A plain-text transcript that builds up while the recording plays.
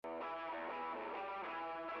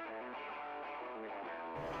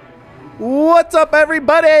What's up,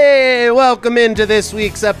 everybody? Welcome into this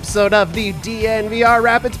week's episode of the DNVR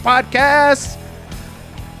Rapids podcast.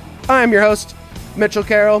 I'm your host, Mitchell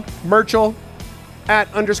Carroll, Merchel,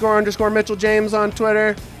 at _ Mitchell James on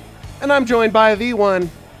Twitter. And I'm joined by the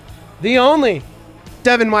one, the only,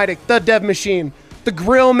 Devin Wydick, the Dev Machine, the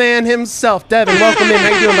grill man himself. Devin, welcome in. How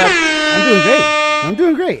you doing, bud? I'm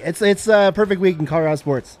doing great. It's a perfect week in Colorado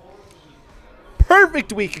sports.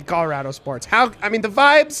 Perfect week in Colorado sports. The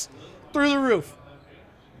vibes through the roof.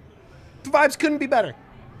 The vibes couldn't be better.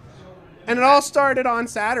 And it all started on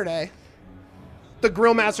Saturday. The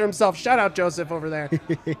grill master himself. Shout out Joseph over there.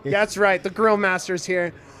 Yeah, that's right. The grill master's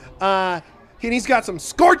here. And he's got some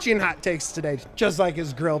scorching hot takes today, just like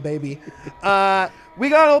his grill, baby. We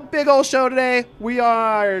got a big old show today. We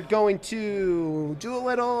are going to do a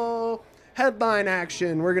little headline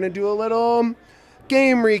action. We're going to do a little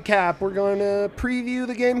game recap. We're going to preview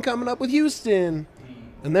the game coming up with Houston.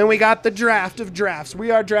 And then we got the draft of drafts.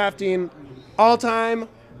 We are drafting all-time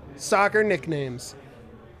soccer nicknames.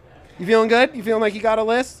 You feeling good? You feeling like you got a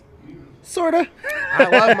list? Sorta. I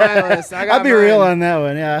love my list. I'll be real on that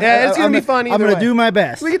one, yeah. Yeah, it's going to be fun either I'm going way. to do my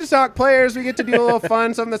best. We get to talk players. We get to do a little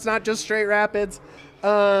fun, something that's not just straight Rapids.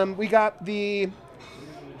 We got the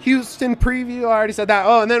Houston preview. I already said that.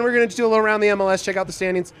 Oh, and then we're going to do a little around the MLS, check out the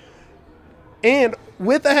standings. And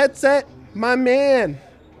with a headset, my man,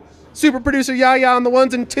 super producer Yaya on the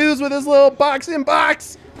ones and twos with his little box in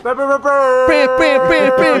box. Bam, bam,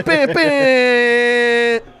 bam, bam,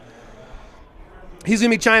 bam. He's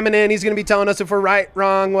going to be chiming in. He's going to be telling us if we're right,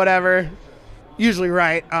 wrong, whatever. Usually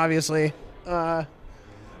right, obviously. Look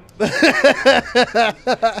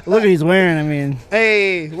what he's wearing,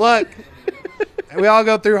 Hey, look. We all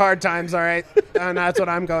go through hard times, all right? And that's what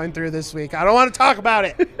I'm going through this week. I don't want to talk about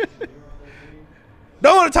it.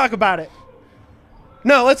 Don't want to talk about it.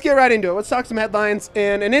 No, let's get right into it. Let's talk some headlines.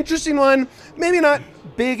 And an interesting one, maybe not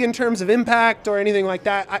big in terms of impact or anything like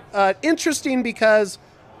that. Interesting because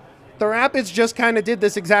the Rapids just kind of did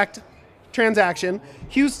this exact transaction.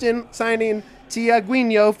 Houston signing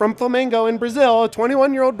Tiaguinho from Flamengo in Brazil, a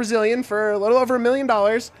 21-year-old Brazilian for a little over $1 million,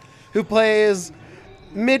 who plays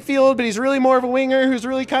midfield, but he's really more of a winger, who's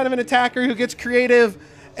really kind of an attacker, who gets creative,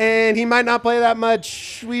 and he might not play that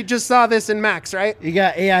much. We just saw this in Max, right? he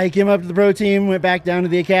came up to the pro team, went back down to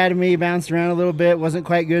the academy, bounced around a little bit, wasn't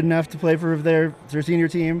quite good enough to play for their senior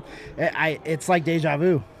team. It's like deja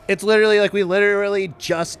vu. It's literally like we literally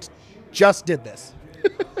just did this.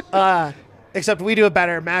 Except we do it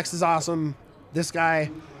better. Max is awesome. This guy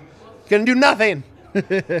gonna do nothing.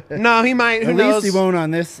 No, he might. Who knows? At least he won't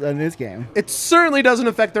on this game. It certainly doesn't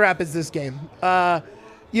affect the Rapids this game.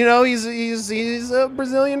 He's a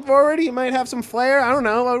Brazilian forward. He might have some flair. I don't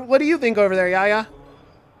know. What do you think over there, Yaya?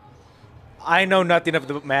 I know nothing of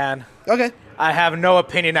the man. Okay. I have no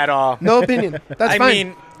opinion at all. No opinion. That's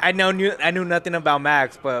fine. I knew nothing about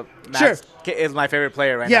Max, but Max is my favorite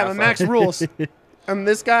player right now. Yeah, but Max rules. And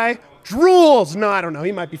this guy drools. No, I don't know.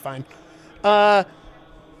 He might be fine.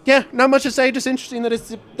 Yeah, not much to say. Just interesting that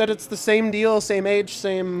it's the same deal, same age,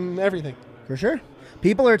 same everything. For sure.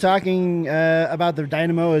 People are talking about the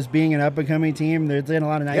Dynamo as being an up-and-coming team. They're doing a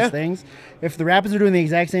lot of nice things. If the Rapids are doing the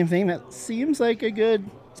exact same thing, that seems like a good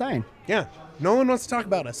sign. Yeah. No one wants to talk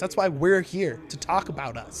about us. That's why we're here, to talk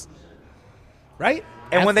about us. Right?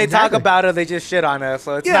 And when they talk about it, they just shit on us.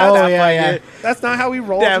 So it's not Oh, that yeah, funny. yeah. That's not how we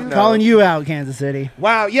roll. Damn, dude. no. Calling you out, Kansas City.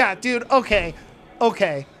 Wow. Yeah, dude. Okay.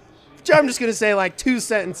 I'm just going to say like 2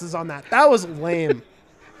 sentences on that. That was lame.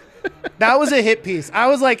 That was a hit piece. I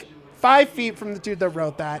was like 5 feet from the dude that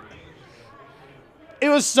wrote that. It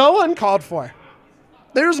was so uncalled for.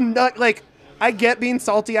 There's not, like, I get being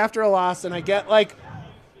salty after a loss, and I get, like,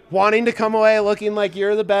 wanting to come away looking like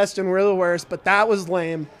you're the best and we're the worst, but that was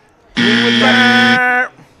lame. We would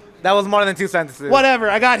never. That was more than 2 sentences. Whatever.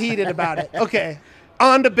 I got heated about it. Okay.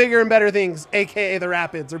 On to bigger and better things, a.k.a. the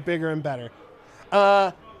Rapids are bigger and better.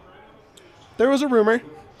 There was a rumor.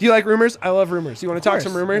 Do you like rumors? I love rumors. You want to talk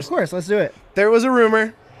some rumors? Of course. Let's do it. There was a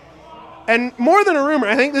rumor. And more than a rumor,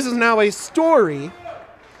 I think this is now a story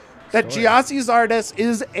that Giassi Zardes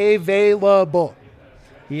is available.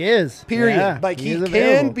 He is. Period. Yeah, like, he can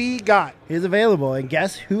available. be got. He's available. And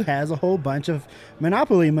guess who has a whole bunch of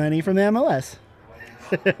Monopoly money from the MLS?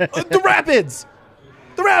 The Rapids.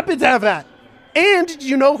 The Rapids have that. And did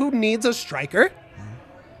you know who needs a striker?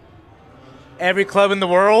 Every club in the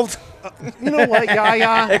world. You know what,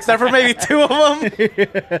 Yaya? Except for maybe 2 of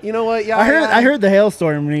them. You know what, Yaya? I heard the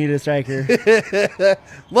Hailstorm needed a striker.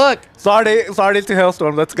 Look. Sorry to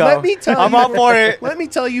Hailstorm. Let's go. I'm all for it. Let me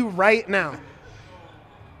tell you right now.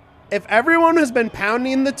 If everyone has been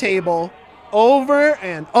pounding the table over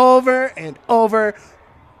and over and over,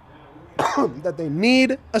 that they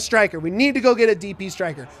need a striker. We need to go get a DP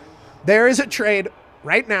striker. There is a trade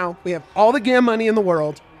right now. We have all the GAM money in the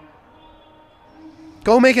world.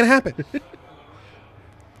 Go make it happen.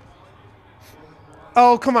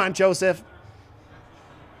 Oh, come on, Joseph.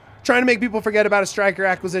 Trying to make people forget about a striker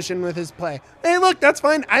acquisition with his play. Hey, look, that's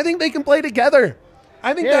fine. I think they can play together.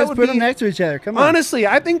 I think that would put them next to each other. Come on. Honestly,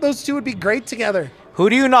 I think those two would be great together. Who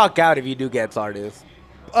do you knock out if you do get Sardis?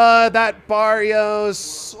 That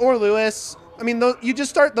Barrios or Lewis. I mean, you just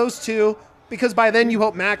start those two because by then you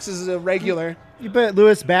hope Max is a regular. You put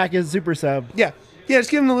Lewis back as super sub. Yeah, just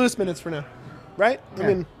give him the Lewis minutes for now, right? Yeah. I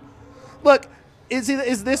mean, look,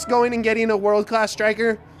 is this going and getting a world-class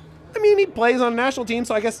striker? I mean, he plays on a national team,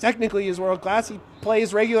 so I guess technically he's world-class. He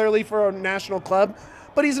plays regularly for a national club,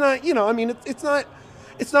 but he's not, I mean, it's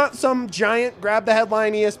not some giant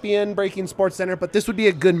grab-the-headline ESPN breaking sports center, but this would be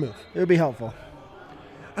a good move. It would be helpful.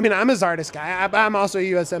 I mean, I'm a Zardes guy. I'm also a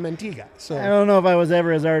USMNT guy. So I don't know if I was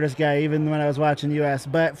ever a Zardes guy, even when I was watching US,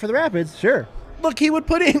 but for the Rapids, sure. Look, he would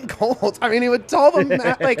put in goals. I mean, he would solve them.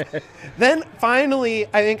 Then finally,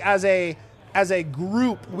 I think as a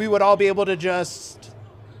group, we would all be able to just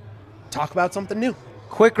talk about something new.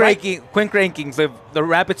 Quick rankings. If the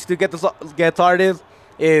Rapids do get Sardis,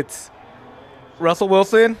 it's Russell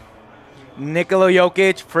Wilson, Nikola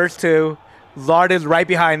Jokic, first two, Zardes right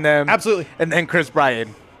behind them. Absolutely. And then Chris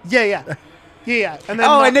Bryant. Yeah. And then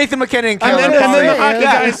and Nathan McKinnon. And then the hockey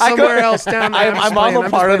guys somewhere else down there. I'm also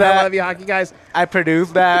part of that. I love you, hockey guys. I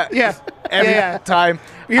produced that. Every time.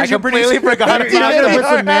 Here's I your completely producer. forgot You're about going to put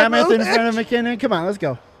it. some mammoth in front of McKinnon? Come on, let's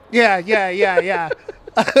go. Yeah.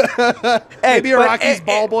 Maybe a Rockies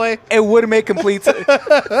ball boy. It would make complete.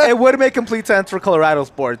 It would make complete sense for Colorado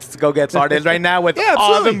sports to go get Sardis right now with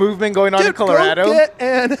all the movement going on in Colorado.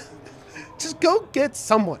 Just go get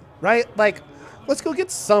someone, right? Like, let's go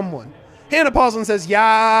get someone. Hannah Paulson says,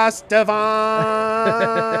 "Yes, Devon."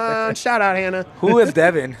 Shout out, Hannah. Who is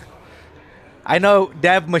Devin? I know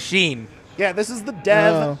Dev Machine. Yeah, this is the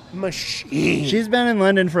Dev Machine. She's been in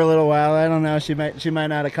London for a little while. I don't know. She might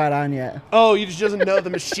not have caught on yet. Oh, you just doesn't know the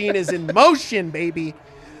machine is in motion, baby.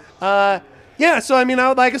 Yeah, so I mean, I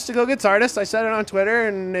would like us to go get Sardis. I said it on Twitter,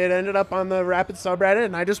 and it ended up on the Rapid subreddit,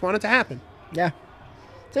 and I just want it to happen. Yeah.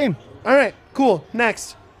 Same. All right, cool.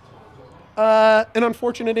 Next. An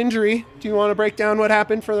unfortunate injury. Do you want to break down what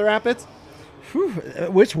happened for the Rapids?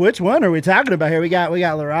 Which one are we talking about here? We got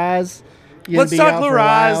Laraz. Let's talk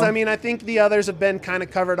Laraz. I mean, I think the others have been kind of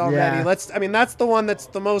covered already. Yeah. That's the one that's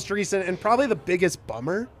the most recent and probably the biggest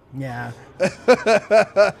bummer. Yeah.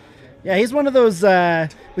 Yeah, he's one of those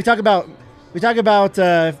we talk about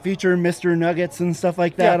future Mr. Nuggets and stuff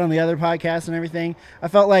like that on the other podcasts and everything. I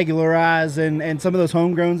felt like Laraz and some of those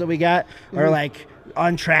homegrowns that we got are like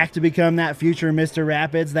on track to become that future Mr.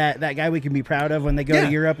 Rapids, that guy we can be proud of when they go to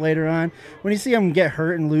Europe later on. When you see him get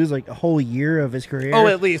hurt and lose like a whole year of his career,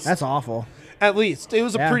 at least that's awful. At least it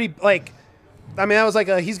was a pretty that was like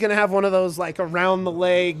he's gonna have one of those like around the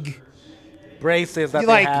leg braces that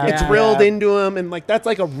it's drilled into him, and like that's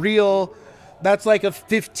like a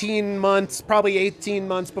 15 months, probably 18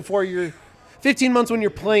 months before 15 months when you're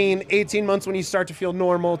playing, 18 months when you start to feel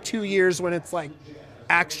normal, 2 years when it's like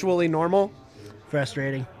actually normal.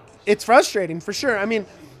 Frustrating. It's frustrating for sure. I mean,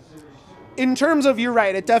 in terms of, you're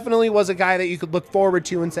right, it definitely was a guy that you could look forward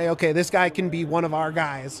to and say, okay, this guy can be one of our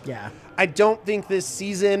guys. Yeah. I don't think this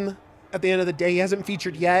season, at the end of the day, he hasn't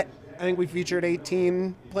featured yet. I think we featured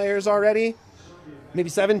 18 players already, maybe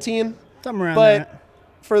 17. Something around but that.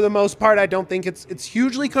 For the most part, I don't think it's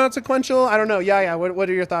hugely consequential. I don't know. Yeah. What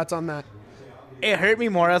are your thoughts on that? It hurt me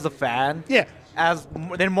more as a fan. Yeah.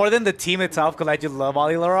 More than the team itself, because I just love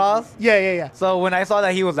Ollie Laraz. Yeah. So when I saw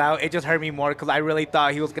that he was out, it just hurt me more because I really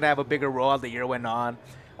thought he was going to have a bigger role as the year went on.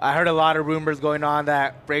 I heard a lot of rumors going on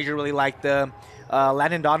that Frazier really liked him.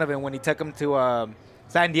 Landon Donovan, when he took him to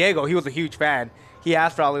San Diego, he was a huge fan. He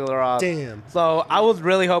asked for Ollie Laraz. Damn. So I was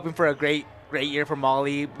really hoping for a great year for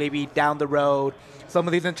Molly, maybe down the road. Some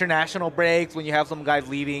of these international breaks when you have some guys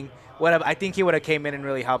leaving, whatever. I think he would have came in and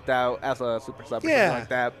really helped out as a super sub or something like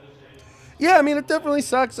that. Yeah, I mean, it definitely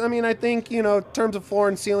sucks. I mean, I think, in terms of floor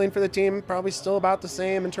and ceiling for the team, probably still about the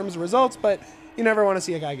same in terms of results, but you never want to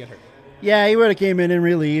see a guy get hurt. Yeah, he would have came in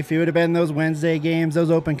relief. He would have been those Wednesday games, those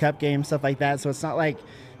Open Cup games, stuff like that. So it's not like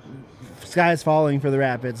sky's falling for the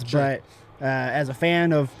Rapids. Sure. But as a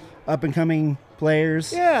fan of up-and-coming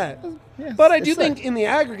players... Yeah, but I do think in the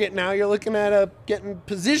aggregate now, you're looking at getting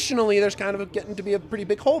positionally, there's kind of getting to be a pretty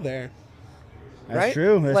big hole there. That's right?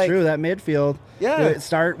 true. That's true. That midfield. Yeah.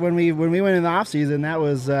 When we went in the off season, that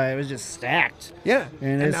was it was just stacked. Yeah.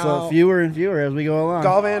 And it's fewer and fewer as we go along.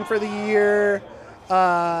 Galvan for the year.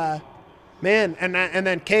 Man, and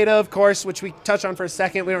then Keita, of course, which we touched on for a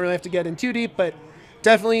second. We don't really have to get in too deep, but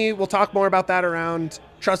definitely we'll talk more about that around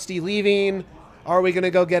Trusty leaving. Are we going to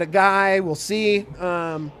go get a guy? We'll see.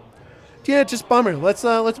 Yeah, just bummer. Let's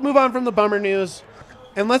move on from the bummer news,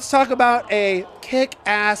 and let's talk about a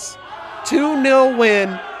kick-ass 2-0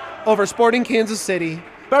 win over Sporting Kansas City.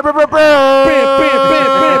 Bam, bam, bam,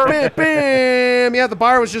 bam, bam, bam. Yeah, the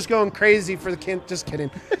bar was just going crazy for the just kidding.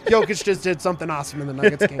 Jokic just did something awesome in the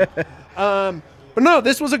Nuggets game. But no,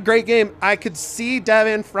 this was a great game. I could see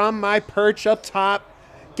Devin from my perch up top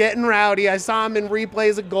getting rowdy. I saw him in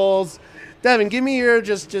replays of goals. Devin, give me your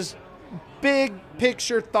just big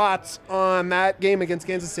picture thoughts on that game against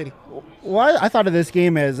Kansas City. Well, I thought of this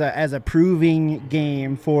game as a proving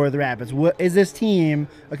game for the Rapids. Is this team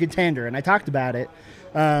a contender? And I talked about it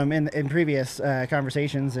in previous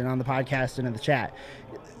conversations and on the podcast and in the chat.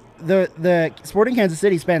 The Sporting Kansas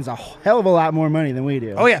City spends a hell of a lot more money than we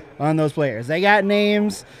do. Oh, yeah. On those players. They got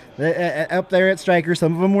names up there at striker.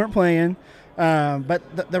 Some of them weren't playing.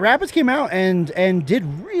 But the Rapids came out and did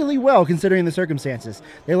really well considering the circumstances.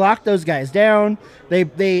 They locked those guys down.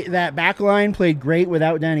 That back line played great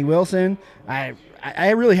without Danny Wilson. I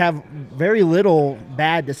really have very little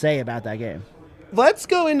bad to say about that game. Let's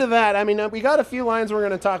go into that. I mean, we got a few lines we're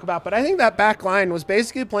going to talk about, but I think that back line was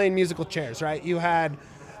basically playing musical chairs, right? You had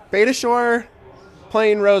Beta Shore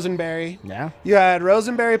playing Rosenberry. Yeah. You had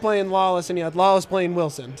Rosenberry playing Lawless, and you had Lawless playing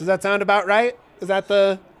Wilson. Does that sound about right? Is that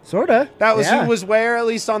the... Sorta. That was who was where, at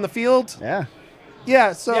least on the field? Yeah.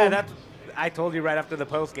 Yeah, so... Yeah, I told you right after the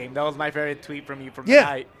post game. That was my favorite tweet from you from the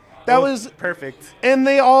night. That was perfect. And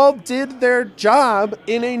they all did their job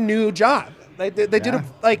in a new job. They did a,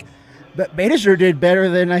 like... But Beta did better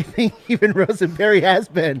than I think even Rosenberry has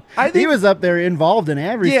been. He was up there involved in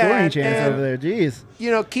every scoring chance over there. Jeez.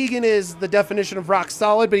 You know, Keegan is the definition of rock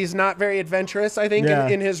solid, but he's not very adventurous, I think,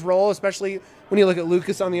 in his role, especially when you look at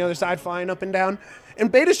Lucas on the other side flying up and down.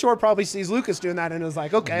 And Beta Shore probably sees Lucas doing that and is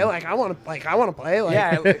like, okay, I want to play. Like,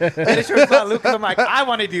 yeah, Beta Shore saw Lucas. I'm like, I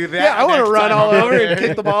want to do that. Yeah, I want to run all over and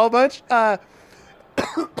kick the ball a bunch. And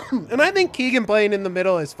I think Keegan playing in the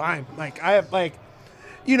middle is fine. Like, I have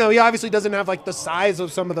you know, he obviously doesn't have like the size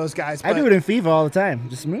of some of those guys. But I do it in FIFA all the time.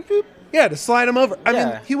 Just move. Yeah, to slide him over. I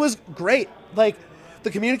mean, he was great. Like,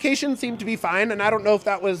 the communication seemed to be fine, and I don't know if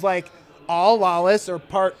that was like all Lawless or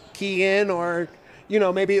part Keegan or, you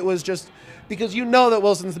know, maybe it was just because you know that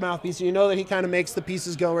Wilson's the mouthpiece, and you know that he kind of makes the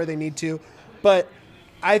pieces go where they need to. But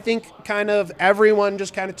I think kind of everyone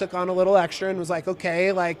just kind of took on a little extra and was like,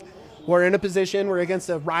 okay, like we're in a position, we're against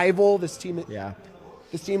a rival. This team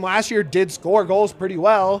last year did score goals pretty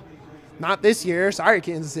well. Not this year. Sorry,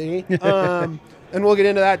 Kansas City. And we'll get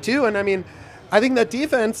into that too. And I mean, I think that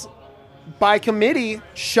defense by committee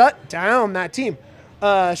shut down that team.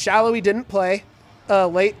 Shallowy didn't play.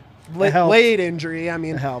 Late injury. I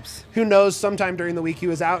mean, it helps. Who knows? Sometime during the week he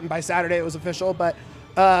was out, and by Saturday it was official. But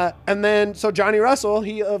and then so Johnny Russell,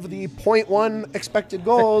 he of the 0.1 expected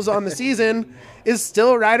goals on the season, is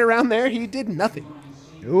still right around there. He did nothing.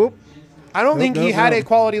 Nope. I don't think he had a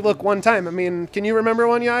quality look one time. I mean, can you remember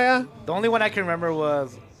one, Yaya? The only one I can remember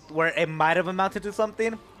was where it might have amounted to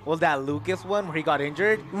something was that Lucas one where he got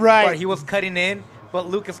injured. Right. Where he was cutting in, but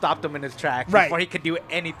Lucas stopped him in his tracks before he could do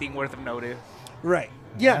anything worth of notice. Right.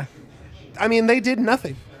 Yeah. I mean, they did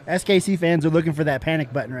nothing. SKC fans are looking for that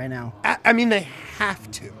panic button right now. I mean, they have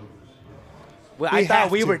to. Well, I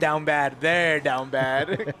thought we were down bad. They're down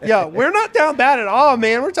bad. Yeah, we're not down bad at all,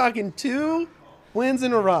 man. We're talking 2 wins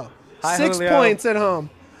in a row. Hi, 6 Julio. points at home.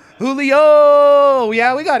 Julio.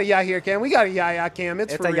 Yeah, we got a Yaya cam. We got a Yaya cam.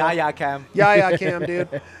 It's for a real. Yaya cam. Yaya cam, dude.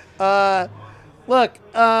 Look,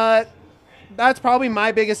 that's probably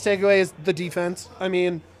my biggest takeaway is the defense. I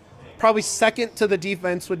mean, probably second to the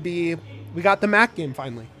defense would be we got the MAC game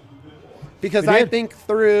finally. Because I think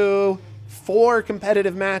through 4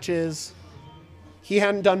 competitive matches, he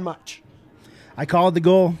hadn't done much. I called the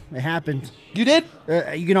goal. It happened. You did?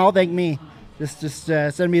 You can all thank me. Just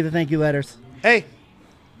send me the thank you letters. Hey,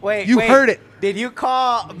 Wait, you heard it. Did you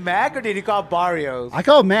call Mac or did you call Barrios? I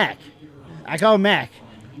called Mac. I called Mac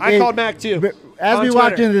too. As we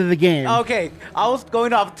walked into the game. Okay, I was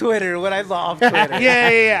going off Twitter when I saw off Twitter.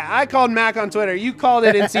 Yeah. I called Mac on Twitter. You called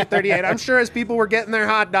it in C38. I'm sure as people were getting their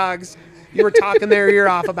hot dogs, you were talking their ear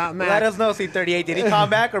off about Mac. Let us know, C38. Did he call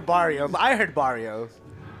Mac or Barrios? I heard Barrios.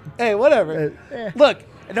 Hey, whatever. Look.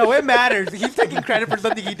 No, it matters. He's taking credit for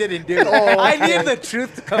something he didn't do. I need the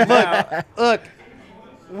truth to come out. Look,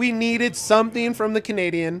 we needed something from the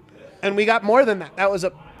Canadian, and we got more than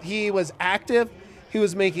that. He was active. He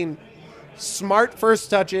was making smart first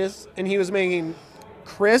touches, and he was making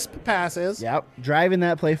crisp passes. Yep, driving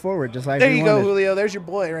that play forward just like there we you wanted. go, Julio. There's your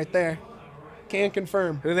boy right there. Can't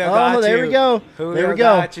confirm. Julio got you. there we go. Julio There we go.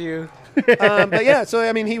 got you. But yeah, so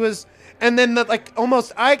I mean, he was, and then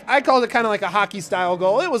almost, I called it kind of like a hockey style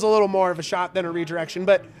goal. It was a little more of a shot than a redirection,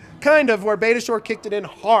 but kind of where Beta Shore kicked it in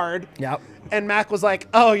hard. Yep. And Mac was like,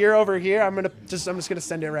 "Oh, you're over here. I'm just gonna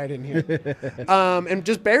send it right in here," and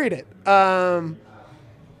just buried it.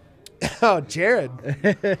 Oh, Jared,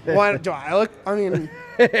 why do I look? I mean,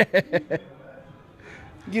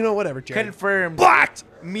 whatever, Jared. Confirmed. Blocked.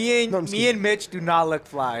 Me and Mitch do not look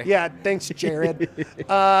fly. Yeah, thanks, Jared.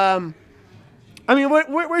 I mean,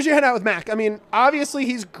 where's your head at with Mac? I mean, obviously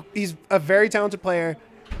he's a very talented player.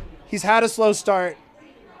 He's had a slow start.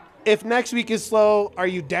 If next week is slow, are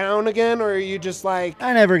you down again, or are you just like?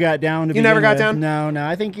 I never got down. You never got down? No.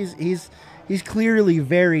 I think he's clearly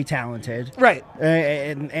very talented. Right.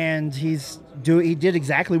 And he did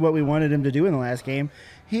exactly what we wanted him to do in the last game.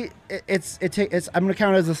 I'm going to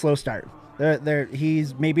count it as a slow start.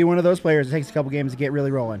 He's maybe one of those players that takes a couple games to get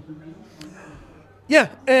really rolling. Yeah,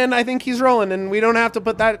 and I think he's rolling, and we don't have to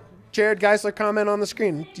put that Jared Geisler comment on the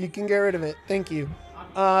screen. You can get rid of it. Thank you.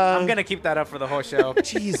 I'm going to keep that up for the whole show.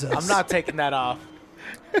 Jesus. I'm not taking that off.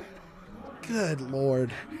 Good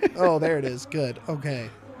Lord. Oh, there it is. Good. Okay.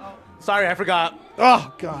 Sorry, I forgot.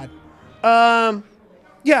 Oh, God.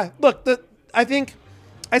 Yeah, look,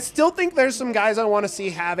 I still think there's some guys I want to see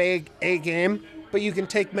have a game, but you can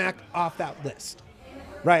take Mac off that list.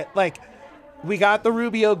 Right? Like, we got the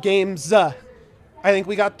Rubio games. I think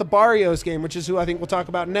we got the Barrios game, which is who I think we'll talk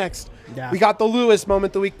about next. Yeah. We got the Lewis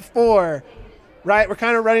moment the week before. Right? We're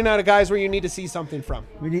kind of running out of guys where you need to see something from.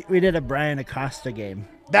 We did a Brian Acosta game.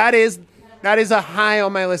 That is a high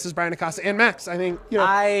on my list is Brian Acosta and Max. I think,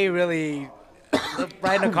 I really... The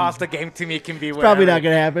Brian Acosta game to me can be Probably not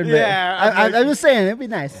going to happen. But Yeah. I'm just saying, it'd be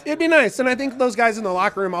nice. it'd be nice. And I think those guys in the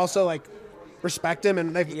locker room also, like, respect him,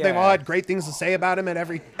 and they've all had great things to say about him at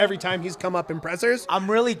every time he's come up in pressers. I'm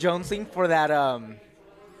really jonesing for that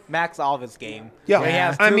Max Alves game. Yeah. Where he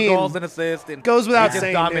has I two mean, goals and assists. And Goes without he just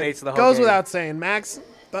saying. dominates Dude. the whole Goes game. without saying. Max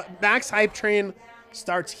hype train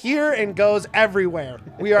starts here and goes everywhere.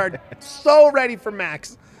 We are so ready for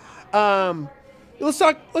Max. Let's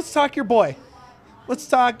talk your boy. Let's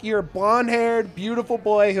talk your blonde-haired, beautiful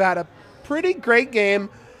boy who had a pretty great game,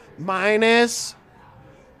 minus.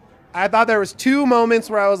 I thought there was two moments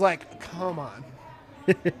where I was like, come on.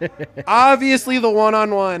 Obviously the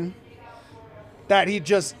one-on-one that he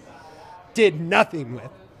just did nothing with.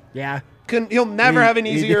 Yeah. He'll never have an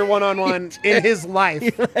easier one-on-one in his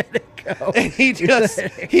life. Let it go. And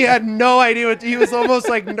he had no idea what he was almost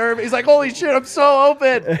like nervous. He's like, holy shit, I'm so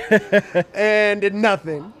open. And did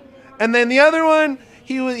nothing. And then the other one,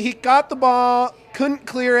 he got the ball, couldn't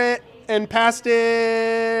clear it, and passed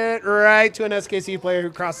it right to an SKC player who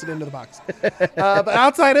crossed it into the box. But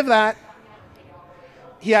outside of that,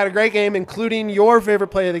 he had a great game, including your favorite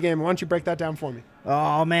play of the game. Why don't you break that down for me?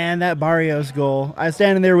 Oh man, that Barrios goal! I was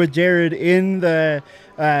standing there with Jared in the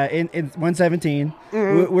in 117.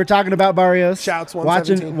 Mm-hmm. We're talking about Barrios. Shouts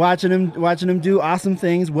 117. Watching him do awesome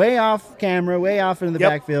things, way off camera, way off into the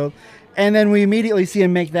Yep. backfield, and then we immediately see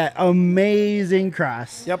him make that amazing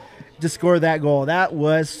cross. Yep. To score that goal, that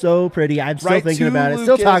was so pretty. I'm still Right thinking to about it.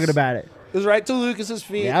 Still Lucas. talking about it. It was right to Lucas's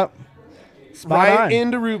feet. Yep. Spot Right on.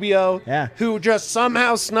 into Rubio, Yeah. who just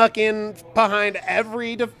somehow snuck in behind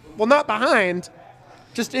not behind,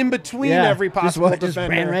 just in between every possible defender. Just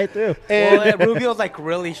ran right through. And Rubio's like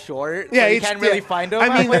really short. yeah, so you it's- can't really yeah. find him. I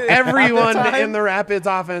mean, half the everyone time. in the Rapids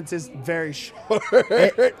offense is very short,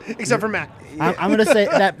 except for Matt. I'm going to say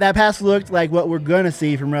that pass looked like what we're going to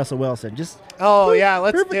see from Russell Wilson. Just Oh yeah,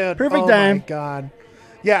 let's perfect- do it. perfect oh time. my god.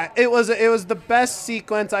 Yeah, it was the best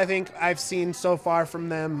sequence I think I've seen so far from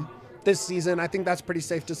them this season. I think that's pretty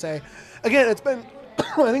safe to say. Again, it's been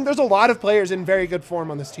I think there's a lot of players in very good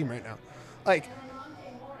form on this team right now. Like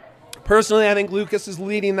personally, I think Lucas is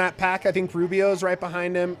leading that pack. I think Rubio's right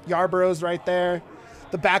behind him. Yarborough's right there.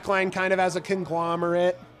 The back line kind of has a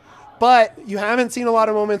conglomerate. But you haven't seen a lot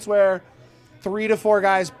of moments where 3 to 4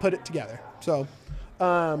 guys put it together. So,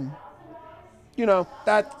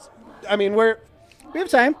 that's, I mean, we have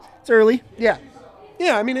time. It's early. yeah.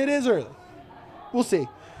 Yeah, I mean, it is early. We'll see.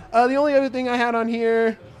 The only other thing I had on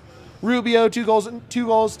here, Rubio, 2 goals,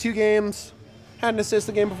 2 games. Had an assist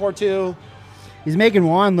the game before, too. He's making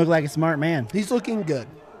Juan look like a smart man. He's looking good.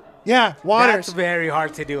 Yeah, That's Waters. very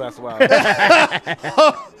hard to do as well.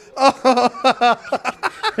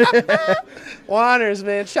 Waters,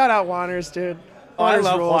 man. Shout out Waters, dude. Oh, I Waters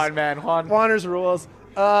love rules. Juan, man. Juan. Waters rules.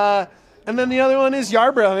 And then the other one is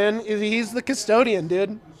Yarbrough, man. He's the custodian,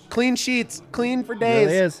 dude. Clean sheets, clean for days.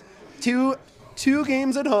 Really is. Two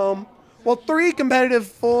games at home. Well, 3 competitive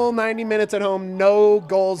full 90 minutes at home, no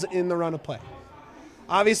goals in the run of play.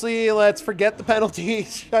 Obviously, let's forget the penalty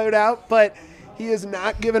shootout, but he has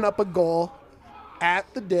not given up a goal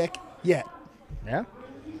at the Dick yet. Yeah.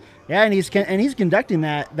 Yeah, and he's conducting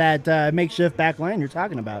that makeshift back line you're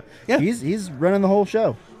talking about. Yeah. He's running the whole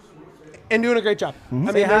show. And doing a great job. Mm-hmm. I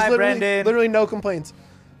mean, Say there's hi, Brendan. literally no complaints.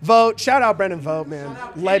 Vote. Shout out Brendan Vote, man.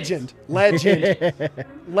 Legend. Legend.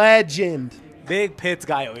 Big Pitts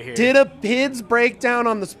guy over here. Did a PIDS breakdown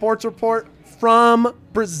on the Sports Report from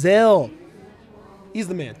Brazil. He's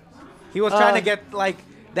the man. He was trying to get like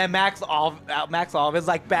that Max Alves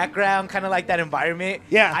like background, kind of like that environment.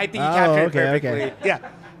 Yeah. I think he captured it okay, perfectly. okay.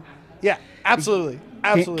 Yeah, absolutely.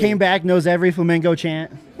 Absolutely. Came back, knows every flamenco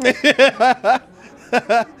chant.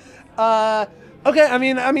 Okay, I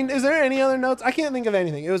mean, is there any other notes? I can't think of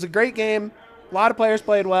anything. It was a great game. A lot of players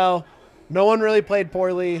played well. No one really played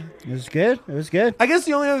poorly. It was good. It was good. I guess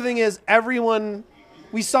the only other thing is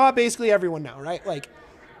we saw basically everyone now, right? Like,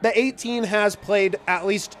 the 18 has played at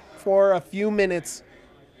least for a few minutes.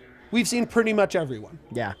 We've seen pretty much everyone,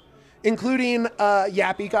 Yeah. including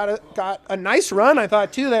Yappy got a nice run, I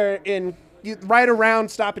thought, too, there in right around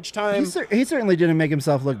stoppage time. He certainly didn't make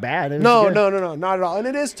himself look bad. It was No, good. not at all. And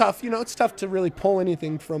it is tough. It's tough to really pull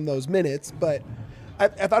anything from those minutes. But I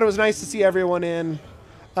thought it was nice to see everyone in.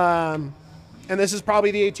 And this is probably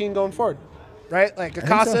the 18 going forward, right? Like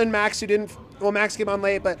Acosta so. and Max, Max came on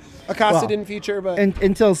late, but Acosta didn't feature. But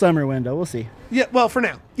Until summer window, we'll see. yeah, well, for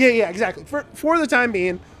now. Yeah, exactly. For the time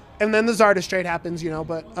being. And then the Zardes trade happens,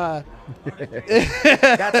 but That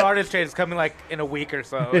Zardes trade is coming like in a week or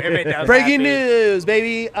so. If it does breaking happen. news,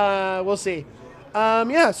 baby. We'll see.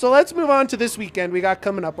 So let's move on to this weekend we got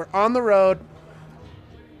coming up. We're on the road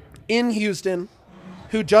in Houston,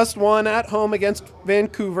 who just won at home against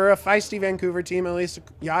Vancouver, a feisty Vancouver team. At least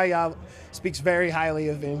Yaya speaks very highly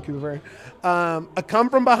of Vancouver. A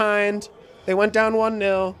come from behind. They went down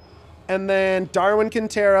 1-0. And then Darwin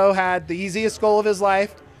Quintero had the easiest goal of his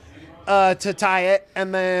life to tie it.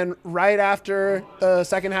 And then right after the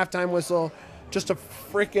second halftime whistle, just a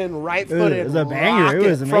freaking right-footed It was a banger. It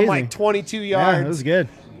was rocket from amazing. like 22 yards. Yeah, it was good.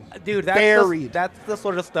 Dude, Buried. that's the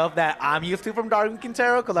sort of stuff that I'm used to from Darwin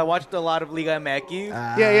Quintero because I watched a lot of Liga MX.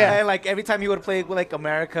 Yeah. And like every time he would play with like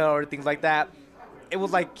America or things like that, it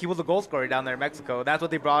was like he was a goal scorer down there in Mexico. That's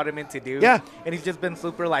what they brought him in to do. Yeah. And he's just been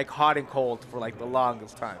super like hot and cold for like the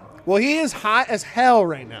longest time. Well, he is hot as hell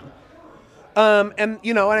right now. And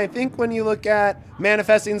I think when you look at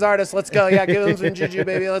manifesting Zardes, let's go. Yeah, give him some juju,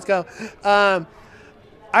 baby. Let's go.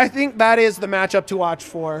 I think that is the matchup to watch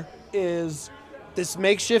for, is this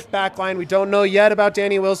makeshift backline. We don't know yet about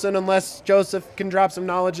Danny Wilson unless Joseph can drop some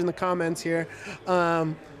knowledge in the comments here.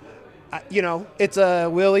 It's a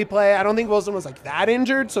will he play? I don't think Wilson was like that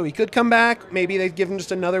injured, so he could come back. Maybe they'd give him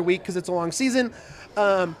just another week because it's a long season.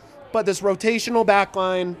 But this rotational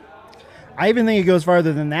backline. I even think it goes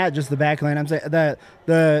farther than that. Just the back line. I'm saying the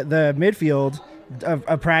midfield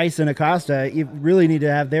of Price and Acosta. You really need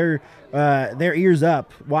to have their ears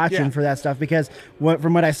up watching for that stuff, because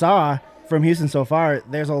from what I saw from Houston so far,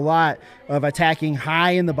 there's a lot of attacking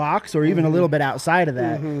high in the box or even a little bit outside of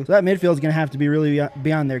that. So that midfield is going to have to be really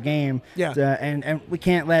beyond their game. Yeah. And we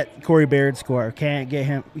can't let Corey Baird score. Can't get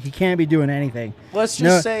him. He can't be doing anything. Let's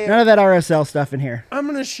just say none of that RSL stuff in here. I'm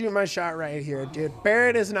going to shoot my shot right here, dude.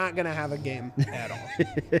 Barrett is not going to have a game at all.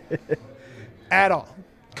 At all.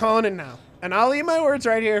 Calling it now. And I'll leave my words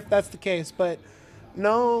right here if that's the case. But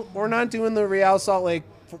no, we're not doing the Real Salt Lake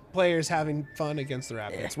players having fun against the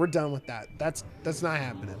Rapids. We're done with that. That's not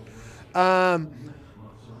happening.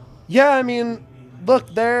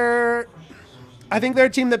 Look, I think they're a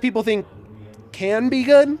team that people think can be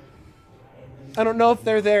good. I don't know if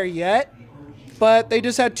they're there yet, but they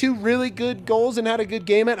just had 2 really good goals and had a good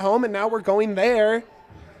game at home, and now we're going there.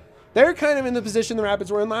 They're kind of in the position the Rapids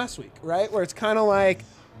were in last week, right? Where it's kind of like,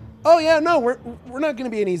 oh yeah, no, we're not going to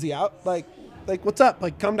be an easy out. Like what's up?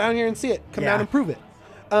 Like, come down here and see it. Come down and prove it.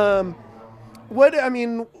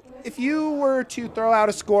 If you were to throw out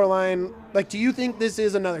a scoreline, like, do you think this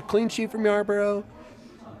is another clean sheet from Yarborough?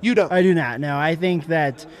 You don't. I do not. No, I think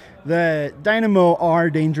that the Dynamo are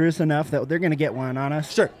dangerous enough that they're going to get one on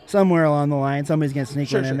us. Sure. Somewhere along the line, somebody's going to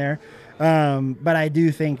sneak one in Sure. there. But I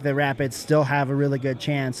do think the Rapids still have a really good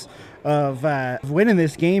chance of winning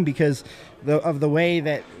this game because of the way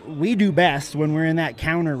that we do best when we're in that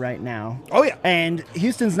counter right now. Oh, yeah. And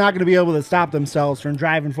Houston's not going to be able to stop themselves from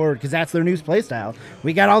driving forward because that's their new play style.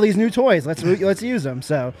 We got all these new toys. Let's use them.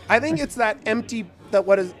 So I think it's that empty,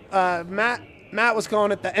 Matt was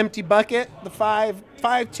calling it the empty bucket, the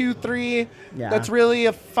 5-2-3. Yeah. That's really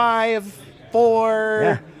a 5-4.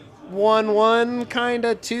 Yeah. 1-1 kind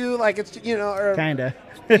of 2, like it's or Kind of.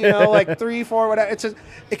 like 3-4, whatever. It's just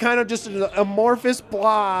it kind of just an amorphous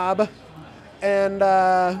blob, and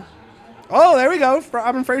there we go.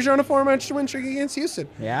 Robin Fraser on a 4-match win streak against Houston.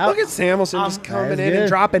 Yeah. Look at Samuelson just coming in good. and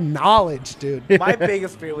dropping knowledge, dude. My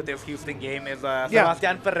biggest fear with this Houston game is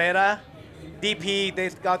Sebastian Ferreira, DP. They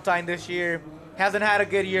got signed this year. Hasn't had a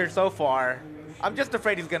good year so far. I'm just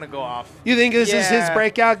afraid he's going to go off. You think this is his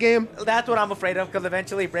breakout game? That's what I'm afraid of, because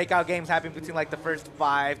eventually breakout games happen between like the first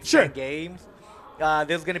 5 to 10 games.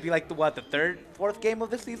 This is going to be like the third, fourth game of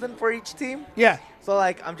the season for each team. Yeah. So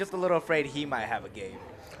like I'm just a little afraid he might have a game.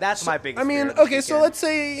 That's my biggest fear this okay, so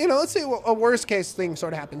weekend. let's say a worst case thing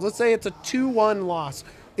sort of happens. Let's say it's a 2-1 loss.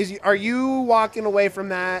 Are you walking away from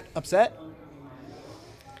that upset?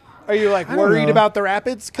 Are you like worried about the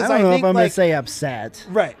Rapids? I don't know if I'm going to say upset.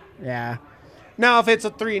 Right. Yeah. Now, if it's a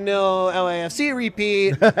 3-0 LAFC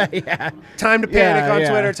repeat, Yeah. time to panic on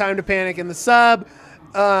Twitter, time to panic in the sub.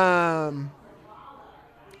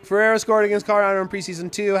 Ferreira scored against Colorado in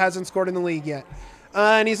preseason 2, hasn't scored in the league yet.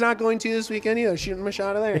 And he's not going to this weekend either. Shoot him a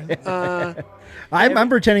shot of there. I'm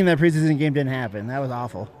pretending that preseason game didn't happen. That was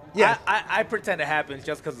awful. Yeah. I pretend it happens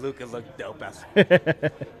just because Lucas looked dope as That's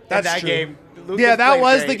that true. game. Lucas Yeah, that played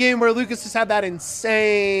was great. the game where Lucas just had that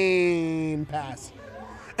insane pass.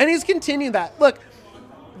 And he's continued that. Look,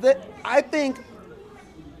 I think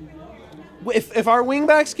if our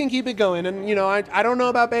wingbacks can keep it going, and, I don't know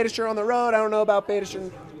about Beitashour on the road. I don't know about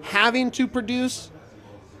Beitashour having to produce,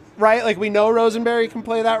 right? Like, we know Rosenberry can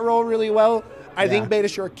play that role really well. I think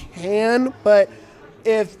Beitashour can, but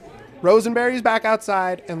if Rosenberry's back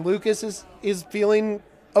outside and Lucas is feeling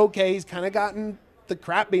okay, he's kind of gotten the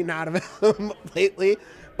crap beaten out of him lately,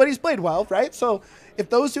 but he's played well, right? So if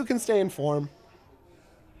those two can stay in form,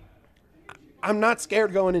 I'm not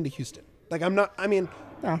scared going into Houston. Like, No.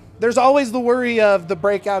 there's always the worry of the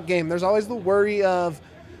breakout game. There's always the worry of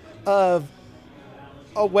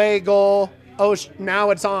away goal. Oh,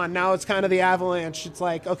 now it's on. Now it's kind of the Avalanche. It's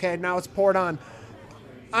like, okay, now it's poured on.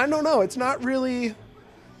 I don't know. It's not really.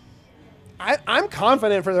 I'm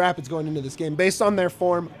confident for the Rapids going into this game based on their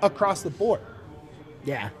form across the board.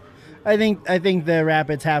 Yeah. I think the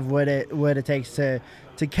Rapids have what it takes to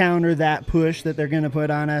counter that push that they're going to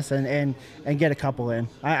put on us and get a couple in.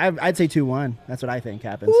 I'd say 2-1. That's what I think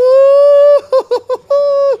happens.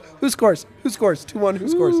 Who scores? 2-1. Who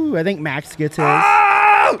scores? Ooh, I think Max gets his.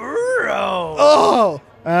 Bro. Oh,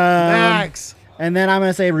 Max. And then I'm going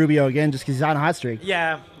to say Rubio again just because he's on a hot streak.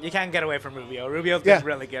 Yeah, you can't get away from Rubio. Rubio's been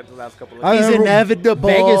really good the last couple of I weeks. He's don't know, inevitable.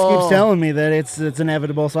 Vegas keeps telling me that it's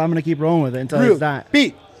inevitable, so I'm going to keep rolling with it until it's not.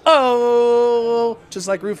 Just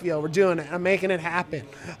like Rufio, we're doing it. I'm making it happen.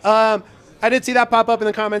 I did see that pop up in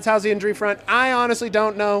the comments. How's the injury front? I honestly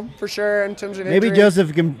don't know for sure in terms of injury. Maybe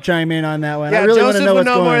Joseph can chime in on that one. Yeah, I really want Joseph to know would what's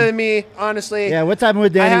know going more on. than me, honestly. Yeah, what's happening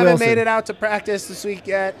with Danny I haven't Wilson? made it out to practice this week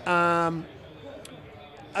yet.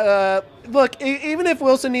 Look, even if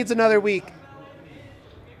Wilson needs another week,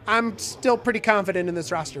 I'm still pretty confident in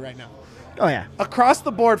this roster right now. Oh, yeah. Across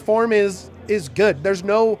the board, form is good. There's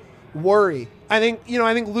no worry. I think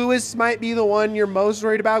Lewis might be the one you're most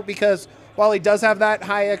worried about because while he does have that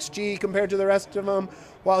high XG compared to the rest of them,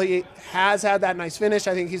 while he has had that nice finish,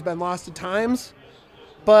 I think he's been lost at times.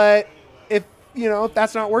 But if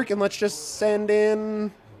that's not working, let's just send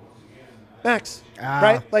in Max,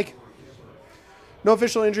 right? Like, no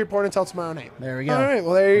official injury report until tomorrow night. There we go. All right,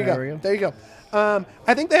 well, there you There we go. go. There you go.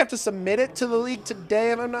 I think they have to submit it to the league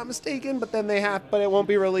today, if I'm not mistaken, but it won't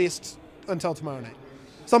be released until tomorrow night.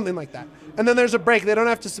 Something like that. And then there's a break. They don't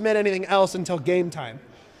have to submit anything else until game time.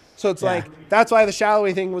 So it's like, that's why the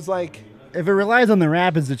Shallowy thing was like, If it relies on the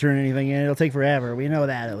Rapids to turn anything in, it'll take forever. We know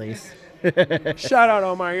that at least. shout out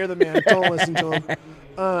Omar, you're the man. Don't listen to him.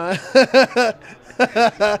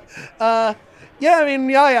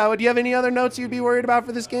 Yeah. Would you have any other notes you'd be worried about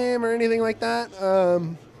for this game or anything like that?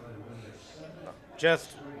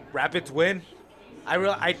 Just Rapids win.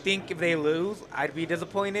 I think if they lose, I'd be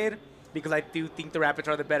disappointed because I do think the Rapids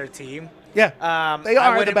are the better team. Yeah, they I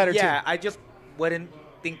are the wouldn't- better team. Yeah, I just wouldn't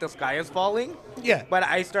think the sky is falling. Yeah. But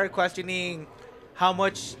I started questioning how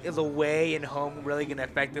much is away and home really going to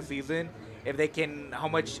affect the season. If they can, how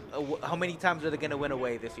many times are they going to win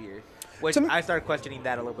away this year? Which I started questioning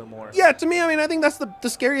that a little bit more. Yeah, to me, I think that's the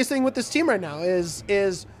scariest thing with this team right now is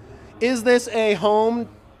this a home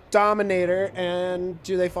dominator and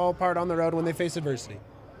do they fall apart on the road when they face adversity?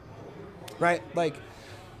 Right? Like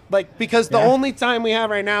because the only time we have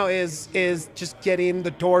right now is just getting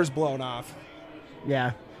the doors blown off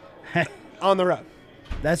Yeah. on the road.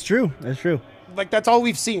 That's true. Like, that's all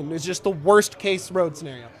we've seen is just the worst case road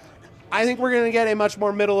scenario. I think we're going to get a much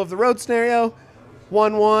more middle of the road scenario.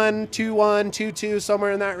 1-1, 2-1, 2-2,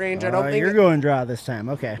 somewhere in that range. I don't think you're going draw this time.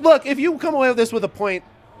 Okay. Look, if you come away with this with a point,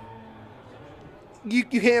 you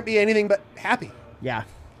can't be anything but happy. Yeah.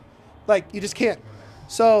 Like, you just can't.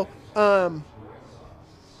 So, I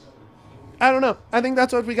don't know. I think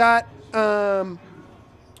that's what we got.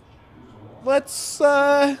 Let's.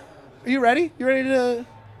 Are you ready? You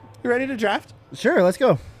ready to draft? Sure. Let's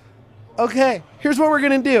go. Okay. Here's what we're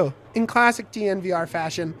gonna do in classic DNVR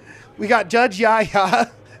fashion. We got Judge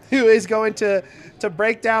Yaya, who is going to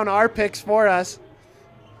break down our picks for us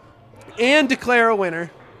and declare a winner.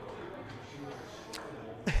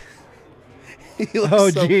 Oh,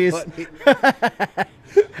 jeez.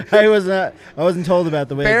 I wasn't told about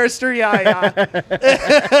the wig. Barrister Yaya.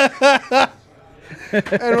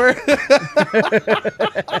 And we're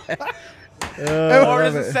Board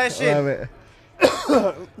is in session. Love it.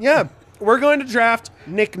 yeah, we're going to draft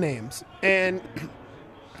nicknames, and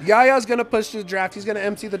Yaya's going to push the draft. He's going to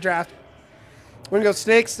MC the draft. We're going to go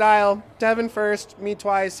snake style. Devin first, me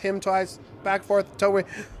twice, him twice, back forth until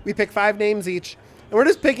we pick 5 names each, and we're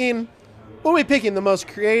just picking. What are we picking? The most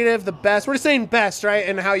creative, the best. We're just saying best, right?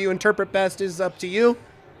 And how you interpret best is up to you.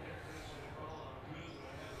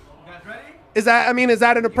 You guys ready? Is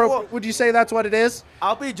that an appropriate? Would you say that's what it is?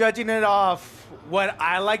 I'll be judging it off what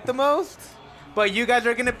I like the most, but you guys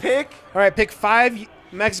are gonna pick. All right, pick 5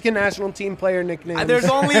 Mexican national team player nicknames. There's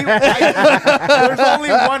only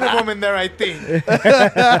one of them in there, I think.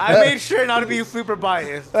 I made sure not to be super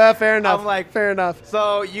biased. Fair enough. I'm like, fair enough.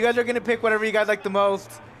 So you guys are gonna pick whatever you guys like the most.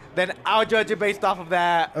 Then I'll judge it based off of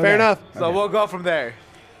that. Fair enough. So we'll go from there.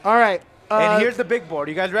 All right. And here's the big board.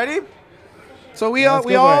 You guys ready? So we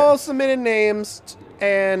all submitted names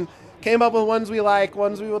and came up with ones we like,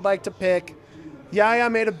 ones we would like to pick. Yaya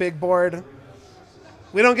made a big board.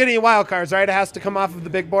 We don't get any wild cards, right? It has to come off of the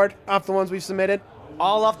big board, off the ones we've submitted.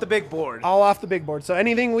 All off the big board. All off the big board. So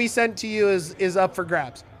anything we sent to you is up for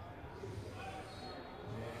grabs.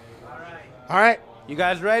 All right. You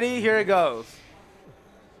guys ready? Here it goes.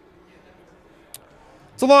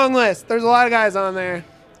 It's a long list. There's a lot of guys on there.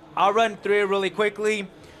 I'll run through it really quickly.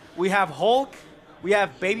 We have Hulk. We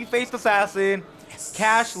have Babyface Assassin. Yes.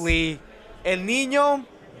 Cash Lee. El Nino.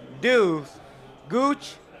 Deuce.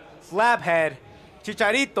 Gooch. Slabhead.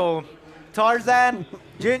 Chicharito. Tarzan.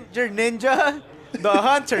 Ginger Ninja. The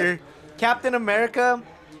Hunter. Captain America.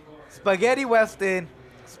 Spaghetti Weston.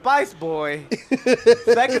 Spice Boy.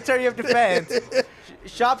 Secretary of Defense.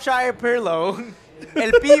 Shropshire Pirlo.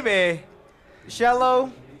 El Pibe.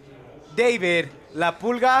 Shello, David, La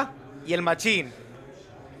Pulga, y El Machín.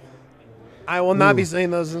 I will not be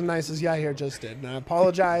saying those as nice as Yair just did, and I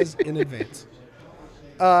apologize in advance.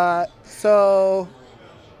 So,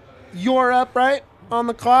 you're up, right, on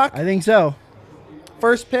the clock? I think so.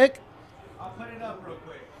 First pick? I'll put it up real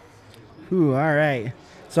quick. Ooh, all right.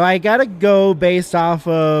 So I got to go based off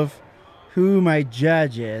of who my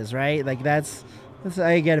judge is, right? Like, that's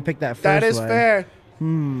I got to pick that first one. That is fair.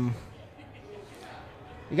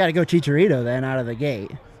 You got to go Chicharito then out of the gate.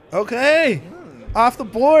 Okay. Off the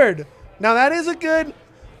board. Now, that is a good...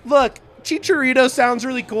 Look, Chicharito sounds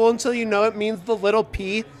really cool until you know it means the little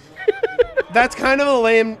P. That's kind of a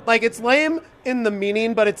lame... Like, it's lame in the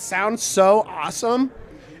meaning, but it sounds so awesome.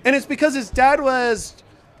 And it's because his dad was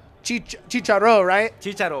Chicharo, right?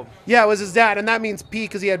 Chicharo. Yeah, it was his dad, and that means P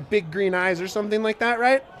because he had big green eyes or something like that,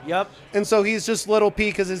 right? Yep. And so he's just little P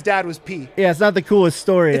because his dad was P. Yeah, it's not the coolest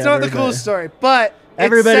story It's not the coolest story, but...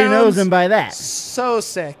 Everybody knows him by that. So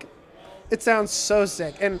sick. It sounds so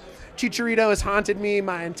sick. And Chicharito has haunted me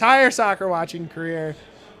my entire soccer watching career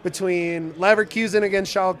between Leverkusen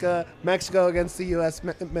against Schalke, Mexico against the U.S.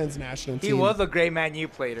 men's national team. He was a great Man U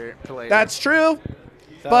player. That's true,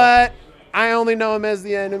 but I only know him as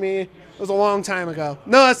the enemy. It was a long time ago.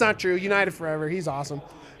 No, that's not true. United forever. He's awesome.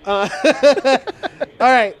 All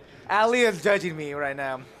right. Ali is judging me right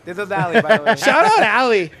now. This is Ali, by the way. Shout out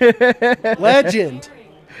Ali. Legend.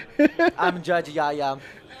 I'm Judge Yaya.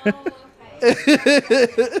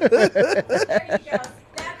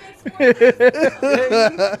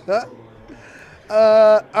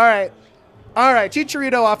 All right.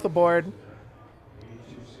 Chicharito off the board.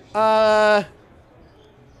 Do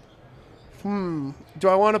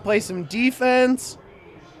I want to play some defense?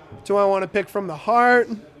 Do I want to pick from the heart?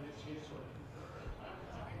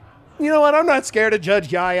 You know what? I'm not scared of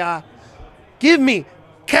Judge Yaya. Give me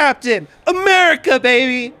Captain America,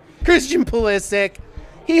 baby. Christian Pulisic.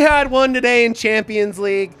 He had one today in Champions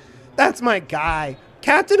League. That's my guy.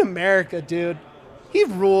 Captain America, dude. He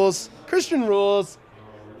rules. Christian rules.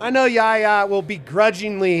 I know Yaya will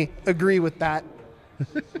begrudgingly agree with that.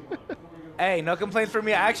 Hey, no complaints for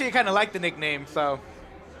me. I actually kind of like the nickname, so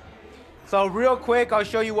So real quick, I'll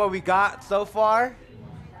show you what we got so far.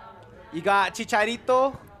 You got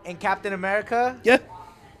Chicharito and Captain America. Yeah.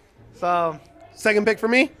 So, Second pick for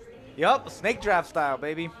me. yep, snake draft style,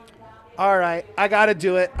 baby. All right, I got to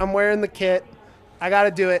do it. I'm wearing the kit. I got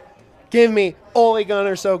to do it. Give me Ole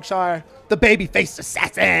Gunnar Solskjaer, the babyface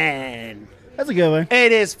assassin. That's a good one.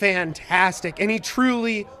 It is fantastic, and he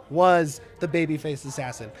truly was the babyface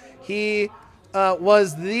assassin. He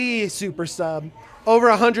was the super sub. Over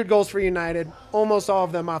 100 goals for United, almost all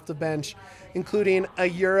of them off the bench, including a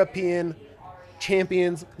European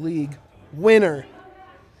Champions League winner.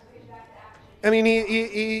 I mean,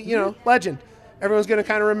 he legend. Everyone's going to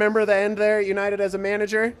kind of remember the end there. United as a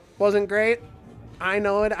manager wasn't great. I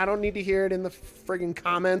know it. I don't need to hear it in the friggin'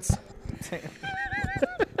 comments.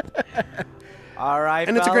 All right,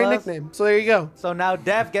 And it's a great fellas. nickname. So there you go. So now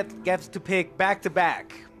Dev gets to pick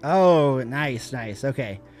back-to-back. Oh, nice.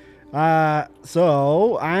 Okay.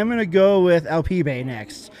 So I'm going to go with Alpibe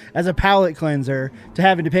next. As a palate cleanser to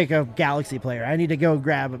having to pick a Galaxy player, I need to go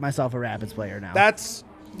grab myself a Rapids player now.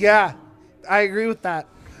 Yeah, I agree with that.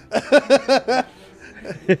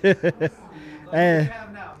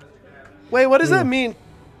 Wait, what does that mean?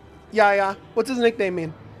 Yeah. What's his nickname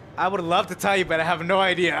mean? I would love to tell you, but I have no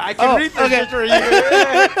idea. I can read this okay. shit for you.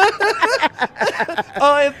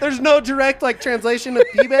 Oh, there's no direct translation of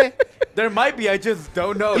Pibe? There might be. I just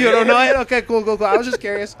don't know. You don't know it? Okay, cool. I was just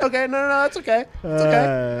curious. Okay, no, that's okay. It's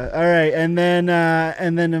okay. All right, and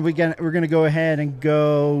then we're gonna go ahead and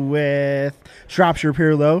go with Shropshire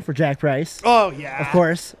Pirlo for Jack Price. Oh yeah, Of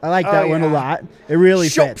course, I like that one a yeah. lot. It really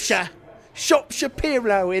fits. Shropshire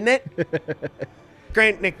Pirlo, isn't it?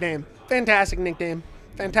 Great nickname. Fantastic nickname.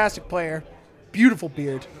 Fantastic player. Beautiful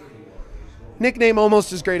beard. Nickname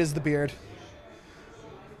almost as great as the beard.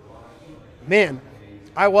 Man,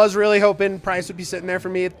 I was really hoping Price would be sitting there for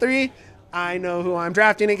me at 3. I know who I'm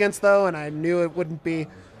drafting against, though, and I knew it wouldn't be.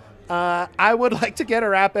 I would like to get a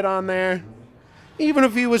Rapid on there, even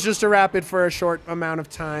if he was just a Rapid for a short amount of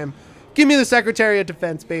time. Give me the Secretary of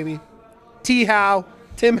Defense, baby. Tim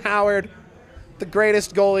Howard, the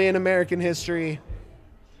greatest goalie in American history.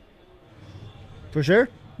 For sure.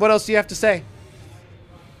 What else do you have to say?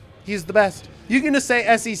 He's the best. You can just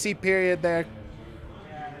say SEC period there.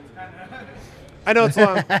 I know it's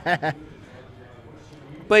long.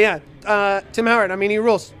 But yeah, Tim Howard, I mean, he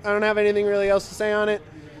rules. I don't have anything really else to say on it.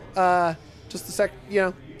 Just he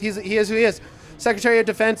is who he is. Secretary of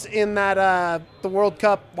Defense in that the World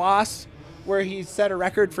Cup loss where he set a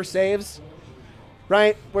record for saves,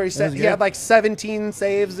 right? Where he had like 17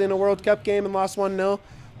 saves in a World Cup game and lost 1-0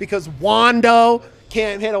 because Wando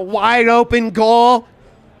can't hit a wide open goal.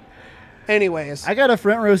 Anyways, I got a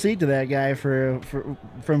front row seat to that guy from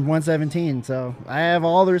 117, so I have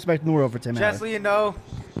all the respect in the world for Tim Howard. Just so you know,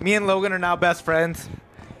 me and Logan are now best friends.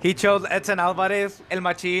 He chose Edson Alvarez, El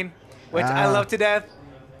Machin, which I love to death.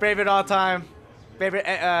 Favorite all-time. Favorite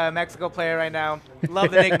Mexico player right now.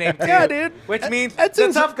 Love the nickname, too. Yeah, dude. Which means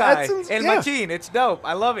Edson's- the tough guy. Edson's- El yeah. Machin. It's dope.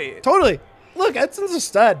 I love it. totally. Look, Edson's a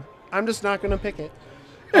stud. I'm just not going to pick it.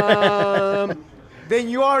 Then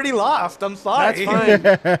you already lost. I'm sorry.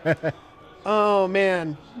 That's fine. Oh,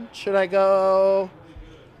 man. Should I go?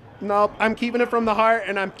 Nope. I'm keeping it from the heart,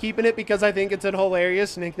 and I'm keeping it because I think it's a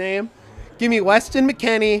hilarious nickname. Give me Weston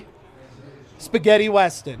McKennie, Spaghetti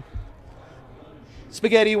Weston.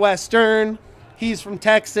 Spaghetti Western. He's from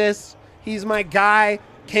Texas. He's my guy.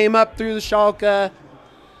 Came up through the Schalke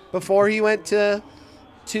before he went to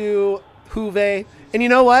Juve. And you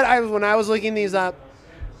know what? When I was looking these up,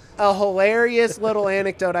 a hilarious little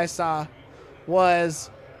anecdote I saw was,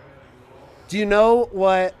 do you know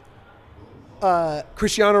what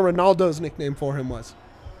Cristiano Ronaldo's nickname for him was?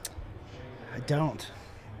 I don't.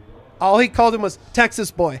 All he called him was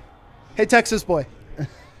Texas Boy. Hey, Texas Boy.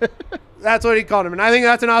 That's what he called him. And I think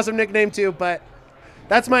that's an awesome nickname too, but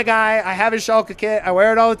that's my guy. I have his Schalke kit. I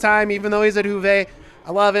wear it all the time, even though he's at Juve.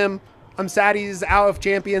 I love him. I'm sad he's out of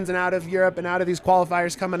Champions and out of Europe and out of these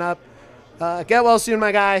qualifiers coming up. Get well soon,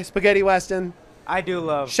 my guy, Spaghetti Weston. I do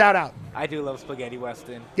love Spaghetti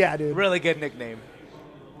Weston. Yeah, dude. Really good nickname.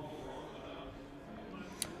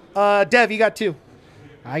 Dev, you got 2.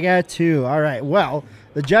 I got 2. All right. Well,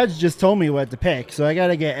 the judge just told me what to pick, so I got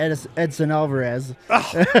to get Edson Alvarez.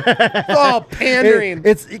 Oh, pandering.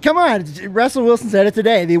 Come on. Russell Wilson said it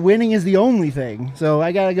today. The winning is the only thing, so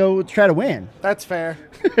I got to go try to win. That's fair.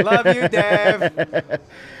 Love you, Dev. That's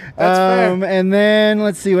fair. And then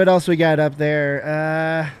let's see what else we got up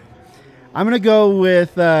there. I'm going to go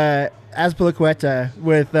with Azpilicueta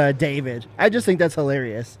with David. I just think that's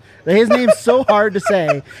hilarious. His name's so hard to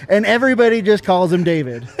say, and everybody just calls him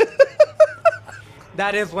David.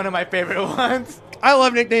 That is one of my favorite ones. I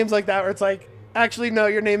love nicknames like that where it's like, actually, no,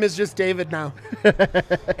 your name is just David now.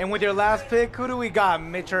 And with your last pick, who do we got,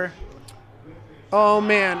 Mitcher? Oh,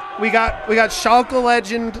 man. We got Schalke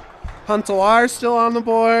legend Huntelaar still on the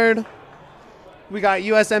board. We got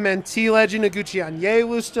USMNT legend Noguchi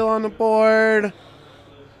Onyewu still on the board.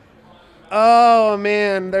 Oh,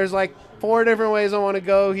 man. There's like 4 different ways I want to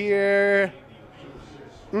go here.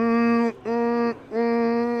 I'm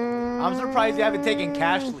surprised you haven't taken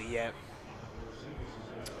Cashley yet.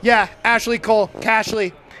 Yeah, Ashley Cole.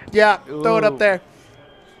 Cashley. Yeah, throw it up there.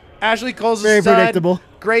 Ashley Cole's a Very stud. predictable.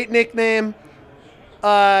 Great nickname.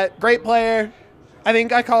 Great player. I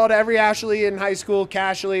think I called every Ashley in high school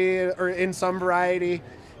Cashley or in some variety.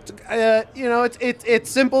 It's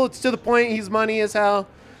simple. It's to the point. He's money as hell.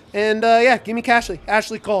 And give me Cashley.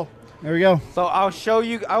 Ashley Cole. There we go. So I'll show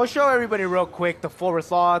everybody real quick the 4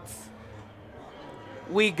 results.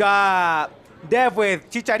 We got Dev with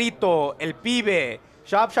Chicharito, El Pibe,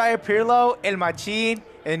 Shropshire Pirlo, El Machine,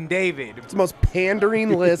 and David. It's the most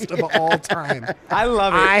pandering list of all time. I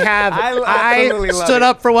love it. I stood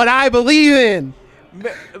up for what I believe in.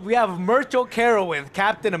 We have Murchel Carroll with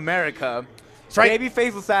Captain America. That's right.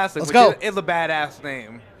 Babyface Assassin, Let's which go. is a badass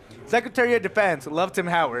name. Secretary of Defense, love Tim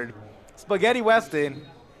Howard. Spaghetti Weston,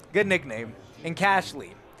 good nickname. And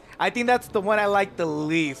Cashley. I think that's the one I like the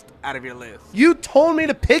least out of your list. You told me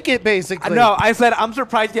to pick it, basically. No, I said I'm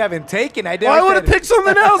surprised you haven't taken. I would have picked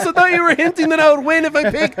something else. I thought you were hinting that I would win if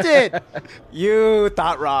I picked it. You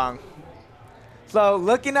thought wrong. So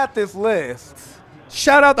looking at this list,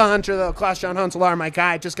 Shout out the Hunter, though. Klaas-Jan Huntelaar, my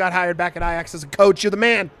guy. Just got hired back at Ajax as a coach. You're the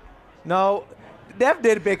man. no, Dev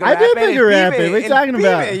did pick a I did pick a rapid. What are you talking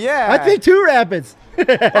about? Yeah. I picked 2 rapids.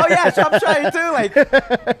 Oh yeah, Shropshire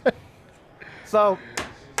too. So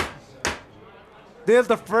this is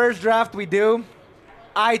the first draft we do.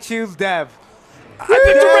 I choose Dev. I picked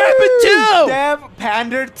a rapid, too. Dev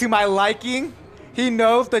pandered to my liking. He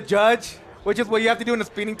knows the judge, which is what you have to do in a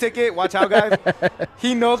speeding ticket. Watch out, guys.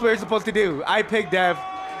 He knows what you're supposed to do. I picked Dev.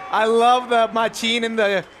 I love the Machine and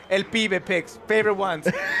the El Pibe picks. Favorite ones.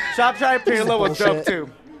 Shropshire Pirlo was dope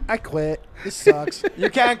too. I quit. This sucks. You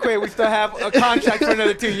can't quit. We still have a contract for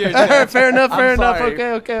another 2 years. All right, fair enough, fair I'm enough. sorry.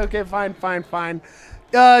 Okay. Fine.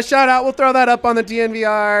 Shout out. We'll throw that up on the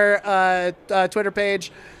DNVR Twitter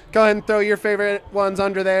page. Go ahead and throw your favorite ones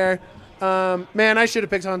under there. Man, I should have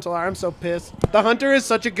picked Huntelaar. I'm so pissed. The Hunter is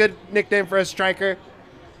such a good nickname for a striker.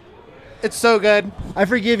 It's so good. I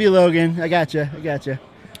forgive you, Logan. I got you.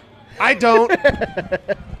 I don't.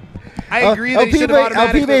 I agree that he should have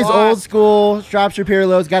automatically Pibe's lost. old school. Shropshire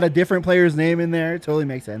Pirlo's got a different player's name in there. It totally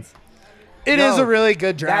makes sense. It is a really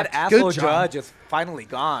good draft. That Good asshole job. judge is finally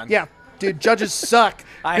gone. Yeah, dude, judges suck.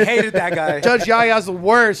 I hated that guy. Judge Yaya's the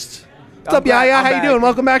worst. What's up, back, Yaya? I'm How back. you doing?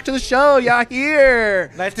 Welcome back to the show. Yeah,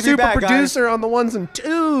 here. Nice to be Super back, guys. producer on the 1s and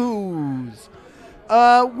 2s.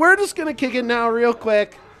 We're just going to kick it now real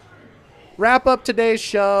quick. Wrap up today's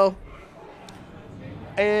show.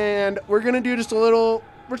 And we're going to do just a little,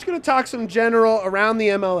 we're just going to talk some general around the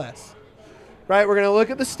MLS. Right? We're going to look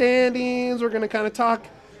at the standings. We're going to kind of talk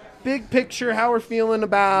big picture, how we're feeling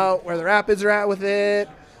about where the Rapids are at with it.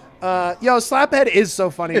 Slaphead is so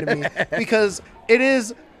funny to me because it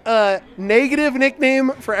is a negative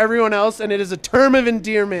nickname for everyone else, and it is a term of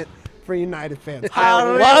endearment for United fans. I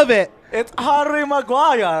love it. It's Harry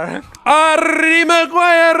Maguire. Harry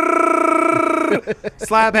Maguire.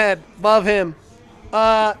 Slaphead. Love him.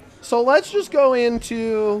 So let's just go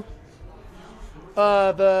into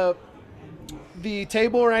the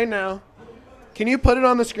table right now. Can you put it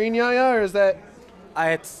on the screen, Yaya, or is that?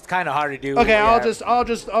 It's kind of hard to do. Okay, Yeah. I'll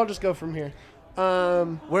just go from here.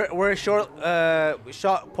 We're a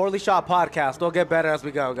poorly shot podcast. We'll get better as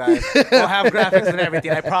we go, guys. We'll have graphics and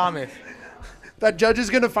everything. I promise. That judge is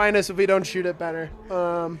gonna find us if we don't shoot it better.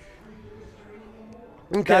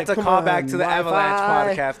 Okay, That's a come callback on, to the Wi-Fi.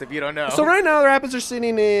 Avalanche podcast. If you don't know. So right now the Rapids are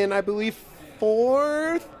sitting in, I believe,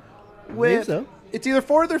 4th. With so. It's either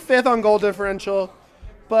 4th or 5th on goal differential,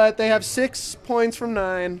 but they have 6 points from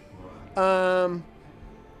 9.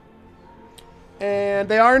 And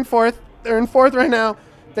they are in 4th. They're in 4th right now.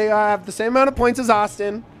 They have the same amount of points as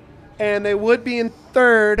Austin, and they would be in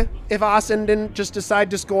 3rd if Austin didn't just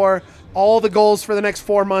decide to score all the goals for the next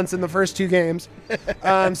 4 months in the first 2 games.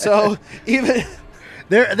 So even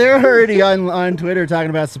They're already on Twitter talking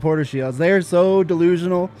about supporter shields. They're so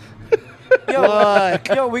delusional.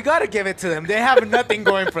 Yo, we got to give it to them. They have nothing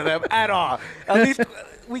going for them at all. At least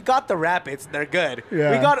we got the Rapids. They're good.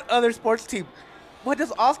 Yeah. We got other sports teams. What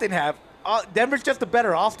does Austin have? Denver's just a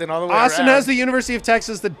better Austin all the way Austin around. has the University of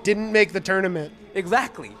Texas that didn't make the tournament.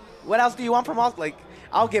 Exactly. What else do you want from Austin? Like,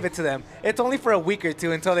 I'll give it to them. It's only for a week or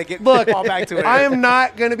two until they get Look, fall back to it. I am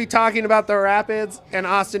not going to be talking about the Rapids and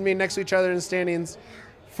Austin being next to each other in the standings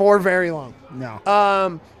for very long.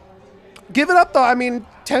 No. Give it up, though. I mean,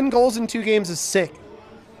 10 goals in 2 games is sick.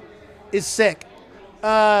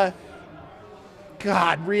 God,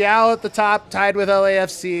 Real at the top, tied with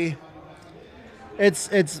LAFC.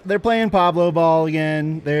 They're playing Pablo ball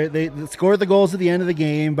again. They scored the goals at the end of the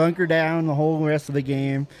game, bunker down the whole rest of the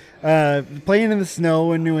game. Playing in the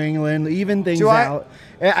snow in New England, even things out.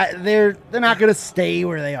 They're not going to stay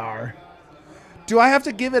where they are. Do I have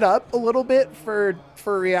to give it up a little bit for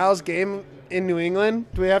Real's game in New England?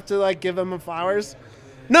 Do we have to like give them flowers?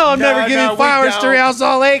 No, I'm never giving flowers to Real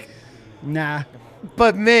Salt Lake. Nah.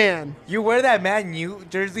 But man, you wear that Man U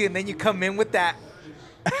jersey and then you come in with that.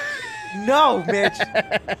 No, Mitch.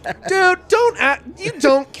 Dude, you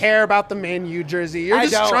don't care about the Man U jersey. You're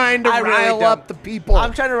just trying to rile up the people.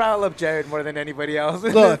 I'm trying to rile up Jared more than anybody else.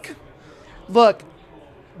 Look.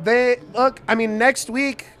 I mean, next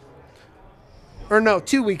week, or no,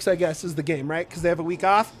 2 weeks, I guess, is the game, right? Because they have a week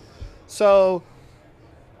off. So,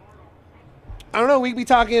 I don't know. We could be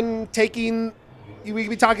talking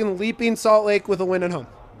leaping Salt Lake with a win at home,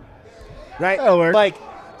 right? That'll work. Like,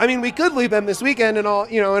 I mean, we could leap them this weekend in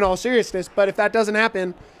all seriousness. But if that doesn't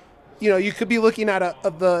happen, you could be looking at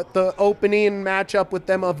the opening matchup with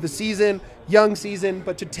them of the season, young season,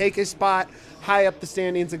 but to take a spot high up the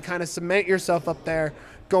standings and kind of cement yourself up there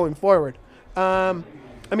going forward. I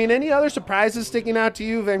mean, any other surprises sticking out to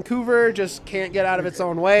you? Vancouver just can't get out of its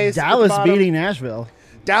own ways. Dallas beating Nashville.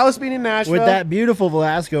 With that beautiful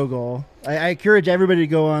Velasco goal. I encourage everybody to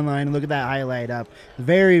go online and look at that highlight up.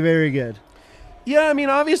 Very, very good. Yeah, I mean,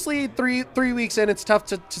 obviously, three weeks in, it's tough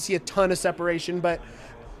to see a ton of separation. But,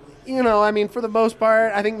 I mean, for the most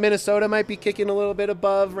part, I think Minnesota might be kicking a little bit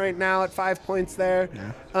above right now at 5 points there.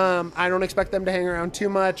 Yeah. I don't expect them to hang around too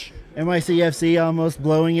much. NYCFC almost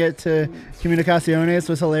blowing it to Comunicaciones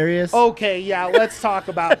was hilarious. Okay, yeah, let's talk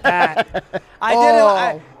about that.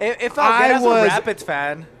 It felt good as a Rapids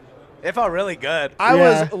fan. It felt really good. I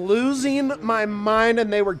was losing my mind,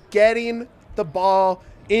 and they were getting the ball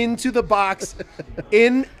into the box at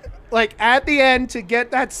the end to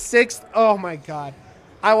get that 6th. Oh, my God.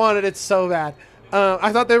 I wanted it so bad.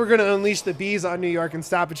 I thought they were going to unleash the bees on New York in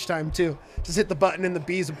stoppage time, too. Just hit the button and the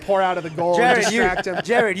bees would pour out of the goal and distract him.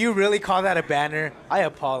 Jared, you really call that a banner? I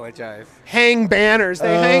apologize. Hang banners.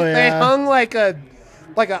 They hung like a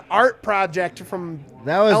art project from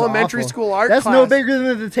elementary school art class. That's no bigger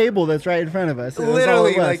than the table that's right in front of us.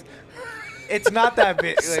 Literally, it's not that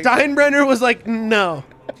big. Steinbrenner was like, no,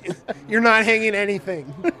 you're not hanging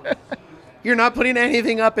anything. You're not putting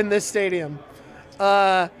anything up in this stadium.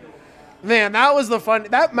 Man, that was the fun.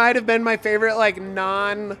 That might have been my favorite,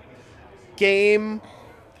 non-game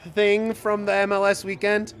thing from the MLS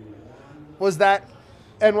weekend. Was that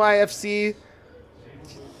NYFC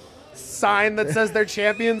sign that says they're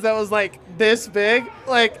champions that was this big?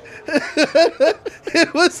 It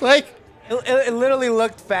was It literally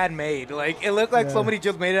looked fan-made. It looked like somebody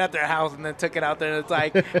just made it at their house and then took it out there. And it's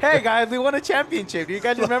like, hey, guys, we won a championship. Do you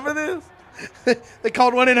guys remember this? They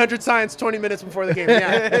called 1-800-SCIENCE 20 minutes before the game.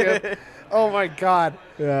 Yeah. Oh, my God.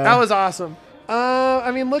 Yeah. That was awesome.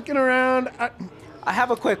 I mean, looking around. I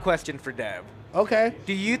have a quick question for Deb. Okay.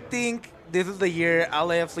 Do you think this is the year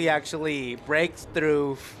LAFC actually breaks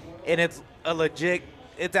through and it's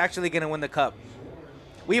actually going to win the cup?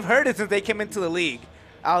 We've heard it since they came into the league.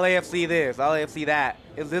 LAFC this, LAFC that.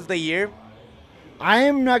 Is this the year? I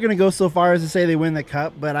am not going to go so far as to say they win the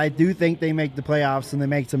cup, but I do think they make the playoffs and they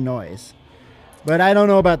make some noise. But I don't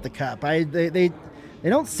know about the cup. They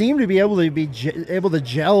don't seem to be able to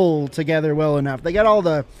gel together well enough. They got all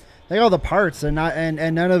the parts and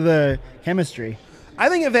none of the chemistry. I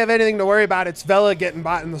think if they have anything to worry about, it's Vela getting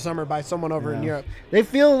bought in the summer by someone over in Europe. They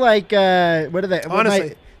feel like what are they?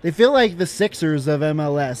 Honestly. They feel like the Sixers of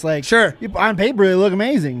MLS. Sure. On paper, they look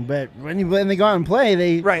amazing, but when they go out and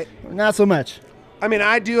play, not so much. I mean,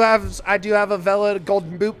 I do have a Vela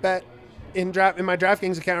Golden Boot bet in my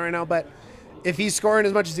DraftKings account right now, but if he's scoring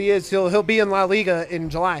as much as he is, he'll be in La Liga in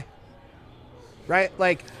July. Right?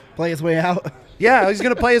 Play his way out. Yeah, he's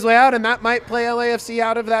going to play his way out, and that might play LAFC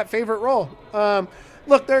out of that favorite role.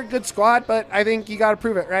 Look, they're a good squad, but I think you got to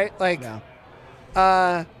prove it, right? I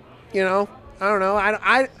don't know. I don't know.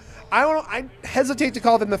 I hesitate to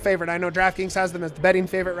call them the favorite. I know DraftKings has them as the betting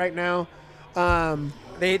favorite right now.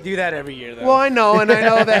 They do that every year, though. Well, I know, and I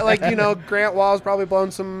know that, Grant Wall's probably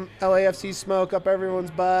blown some LAFC smoke up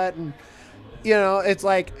everyone's butt, and You know, it's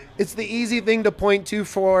like it's the easy thing to point to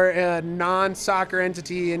for a non-soccer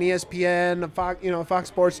entity, an ESPN, Fox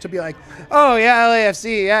Sports, to be like, oh yeah,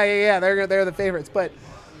 LAFC, yeah, they're the favorites. But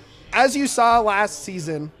as you saw last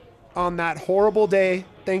season, on that horrible day,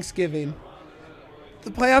 Thanksgiving,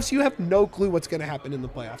 the playoffs, you have no clue what's going to happen in the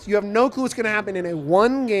playoffs. You have no clue what's going to happen in a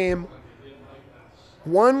one game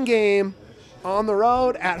on the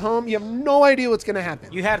road, at home. You have no idea what's going to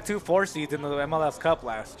happen. You had 2 4 seeds in the MLS Cup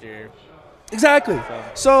last year. Exactly.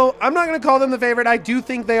 So I'm not going to call them the favorite. I do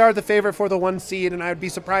think they are the favorite for the 1 seed, and I would be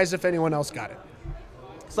surprised if anyone else got it.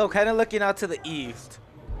 So kind of looking out to the East,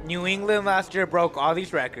 New England last year broke all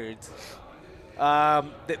these records.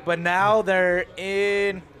 But now they're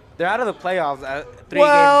out of the playoffs 3 games in.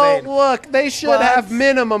 Well, look, they should have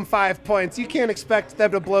minimum 5 points. You can't expect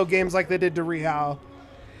them to blow games like they did to Real.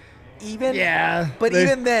 Even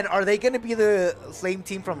then, are they going to be the same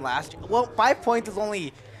team from last year? Well, 5 points is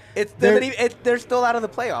only. They're still out of the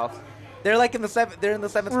playoffs. They're like in the seventh. They're in the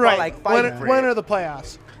 7th spot, like fighting for it. When are the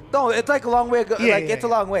playoffs? No, it's like a long way. It's a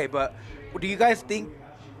long way. But do you guys think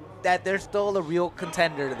that they're still a real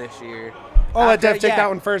contender this year? Oh, let Dev take that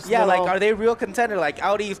one first. Yeah, like are they a real contender? Like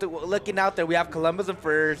out east, looking out there, we have Columbus in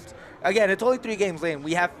first. Again, it's only 3 games in.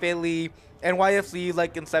 We have Philly, NYFC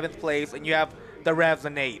like in 7th place, and you have the Revs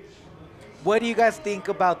in 8th. What do you guys think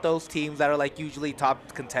about those teams that are like usually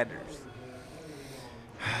top contenders?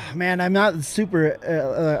 Man, I'm not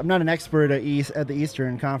I'm not an expert at the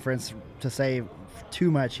Eastern Conference to say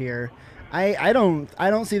too much here. I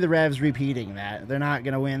don't see the Revs repeating that. They're not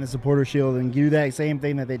going to win the Supporter Shield and do that same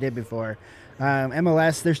thing that they did before.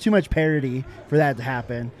 MLS, there's too much parity for that to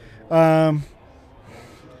happen. I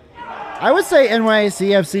would say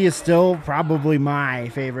NYCFC is still probably my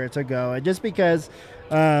favorite to go, just because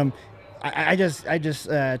I just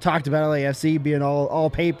talked about LAFC being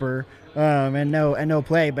all paper and no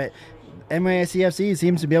play, but NYCFC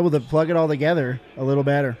seems to be able to plug it all together a little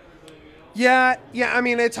better. Yeah. I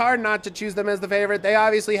mean, it's hard not to choose them as the favorite. They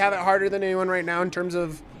obviously have it harder than anyone right now in terms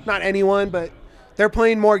of not anyone, but they're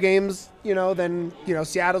playing more games, than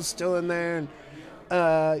Seattle's still in there, and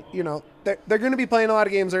they're going to be playing a lot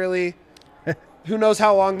of games early. Who knows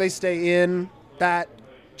how long they stay in that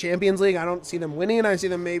Champions League? I don't see them winning. I see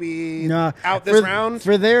them maybe out this round.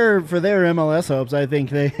 For their MLS hopes, I think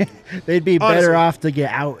they'd be better off to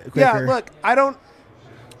get out quicker. Yeah, look, I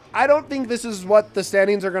don't think this is what the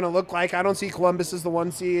standings are going to look like. I don't see Columbus as the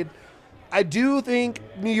 1 seed. I do think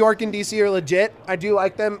New York and DC are legit. I do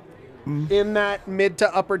like them in that mid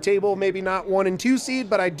to upper table, maybe not 1 and 2 seed,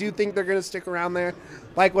 but I do think they're going to stick around there,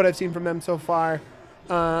 like what I've seen from them so far.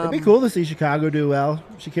 It'd be cool to see Chicago do well.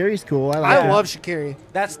 Shaqiri's cool. I love Shaqiri.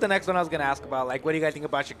 That's the next one I was going to ask about. Like, what do you guys think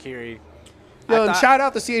about Shaqiri? And shout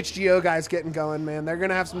out the CHGO guys getting going, man. They're going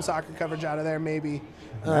to have some soccer coverage out of there, maybe.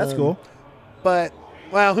 That's cool. But,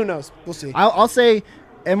 well, who knows? We'll see. I'll say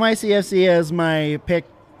NYCFC as my pick,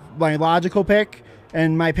 my logical pick,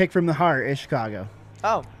 and my pick from the heart is Chicago.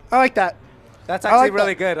 Oh. I like that. That's actually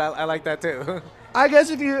really good. I like that, too. I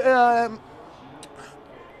guess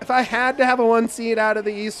if I had to have a 1 seed out of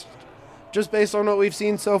the East, just based on what we've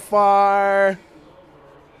seen so far,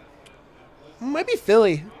 maybe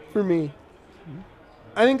Philly for me.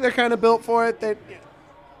 I think they're kind of built for it.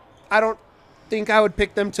 I don't think I would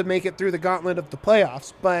pick them to make it through the gauntlet of the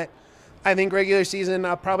playoffs, but I think regular season,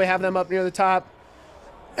 I'll probably have them up near the top.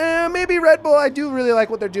 Maybe Red Bull. I do really like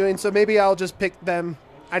what they're doing, so maybe I'll just pick them.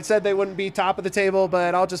 I said they wouldn't be top of the table,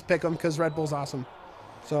 but I'll just pick them because Red Bull's awesome.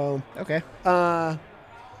 So okay.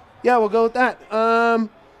 Yeah, we'll go with that.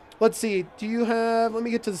 Let's see. Let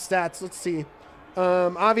me get to the stats. Let's see.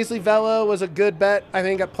 Obviously, Vela was a good bet. I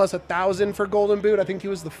think at plus 1,000 for Golden Boot. I think he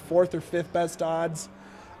was the 4th or 5th best odds.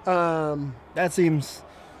 That seems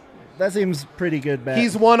pretty good bet.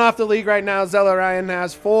 He's 1 off the league right now. Zella Ryan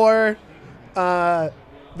has 4. Then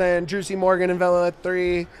Drusy Morgan and Vela at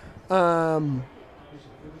 3.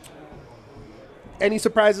 Any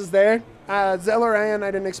surprises there? Zella Ryan,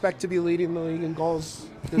 I didn't expect to be leading the league in goals.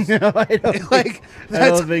 No, I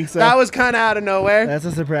don't think so. That was kind of out of nowhere. That's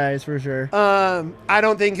a surprise for sure. I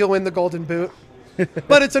don't think he'll win the Golden Boot.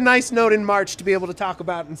 But it's a nice note in March to be able to talk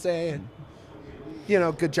about and say,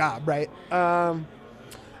 good job, right?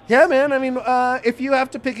 Yeah, man. I mean, if you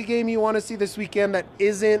have to pick a game you want to see this weekend that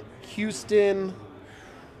isn't Houston,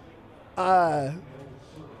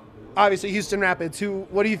 obviously Houston Rapids,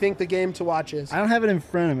 what do you think the game to watch is? I don't have it in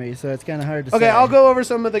front of me, so it's kind of hard to say. Okay, I'll go over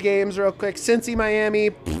some of the games real quick. Cincy,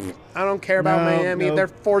 Miami, I don't care about Miami. Nope. They're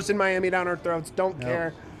forcing Miami down our throats. Don't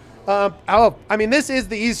care. This is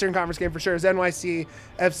the Eastern Conference game for sure. Is NYC,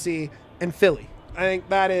 FC, and Philly. I think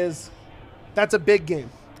that's a big game.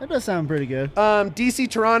 That does sound pretty good. DC,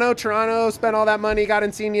 Toronto. Toronto spent all that money, got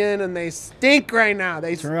Insigne in, and they stink right now.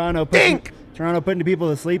 They Toronto stink. putting people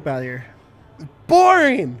to sleep out here.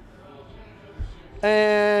 Boring.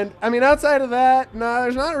 And, I mean, outside of that, no,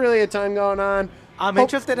 there's not really a ton going on. I'm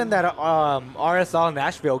interested in that RSL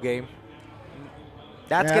Nashville game.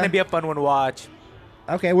 That's going to be a fun one to watch.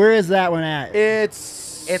 Okay, where is that one at?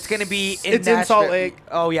 It's going to be in Salt Lake.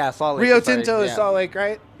 Oh, yeah, Salt Lake. Rio Tinto is Salt Lake,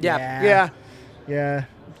 right? Yeah. Yeah.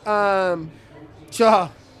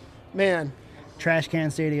 Man. Trash can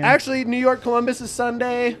stadium. Actually, New York Columbus is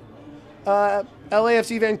Sunday.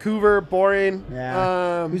 LAFC Vancouver, boring.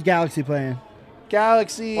 Yeah. Who's Galaxy playing?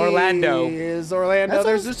 Galaxy Orlando. is Orlando. That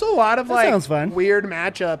There's just a lot of sounds fun. weird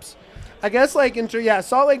matchups. I guess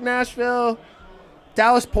Salt Lake, Nashville,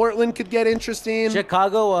 Dallas, Portland could get interesting.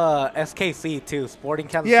 Chicago, SKC too. Sporting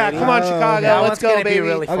Kansas City. Yeah, come on, Chicago. That Let's one's go, gonna baby. be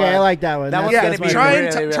really fun. Okay, I like that one. That one's Yeah, gonna be try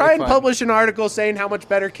really and fun. publish an article saying how much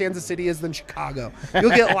better Kansas City is than Chicago.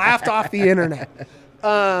 You'll get laughed off the internet.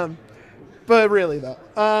 But really though,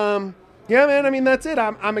 yeah, man. I mean, that's it.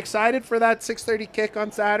 I'm excited for that 6:30 kick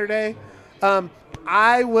on Saturday.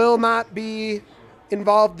 I will not be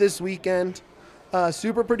involved this weekend.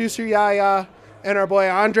 Super producer Yaya and our boy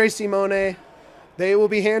Andre Simone, they will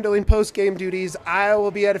be handling post-game duties. I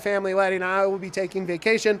will be at a family wedding. I will be taking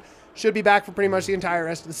vacation. Should be back for pretty much the entire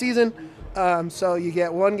rest of the season. So you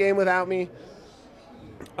get one game without me.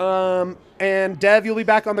 And Dev, you'll be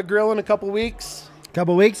back on the grill in a couple weeks.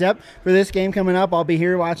 Yep. For this game coming up, I'll be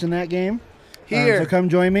here watching that game. Here. So come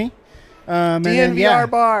join me.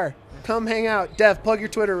 DNVR bar. Come hang out. Dev, plug your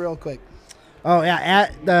Twitter real quick. Oh, yeah,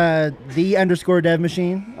 at the_Dev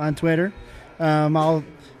Machine on Twitter. I'll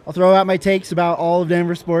throw out my takes about all of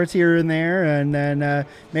Denver sports here and there, and then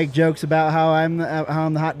make jokes about how I'm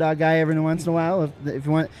the hot dog guy every once in a while. If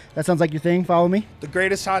you want, that sounds like your thing. Follow me. The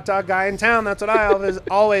greatest hot dog guy in town. That's what I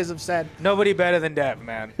always have said. Nobody better than Dev,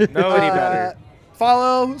 man. Nobody better.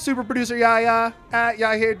 Follow super producer Yaya at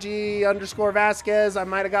Yahir_Vasquez. I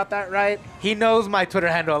might have got that right. He knows my Twitter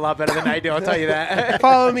handle a lot better than I do. I'll tell you that.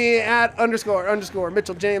 Follow me at __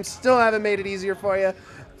 Mitchell James. Still haven't made it easier for you.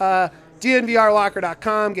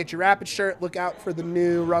 DNVRlocker.com. Get your Rapids shirt. Look out for the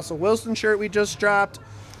new Russell Wilson shirt we just dropped.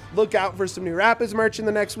 Look out for some new Rapids merch in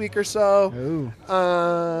the next week or so.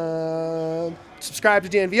 Subscribe to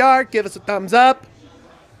DNVR. Give us a thumbs up.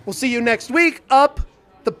 We'll see you next week. Up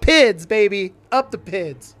the PIDs, baby. Up the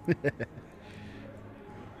PIDs.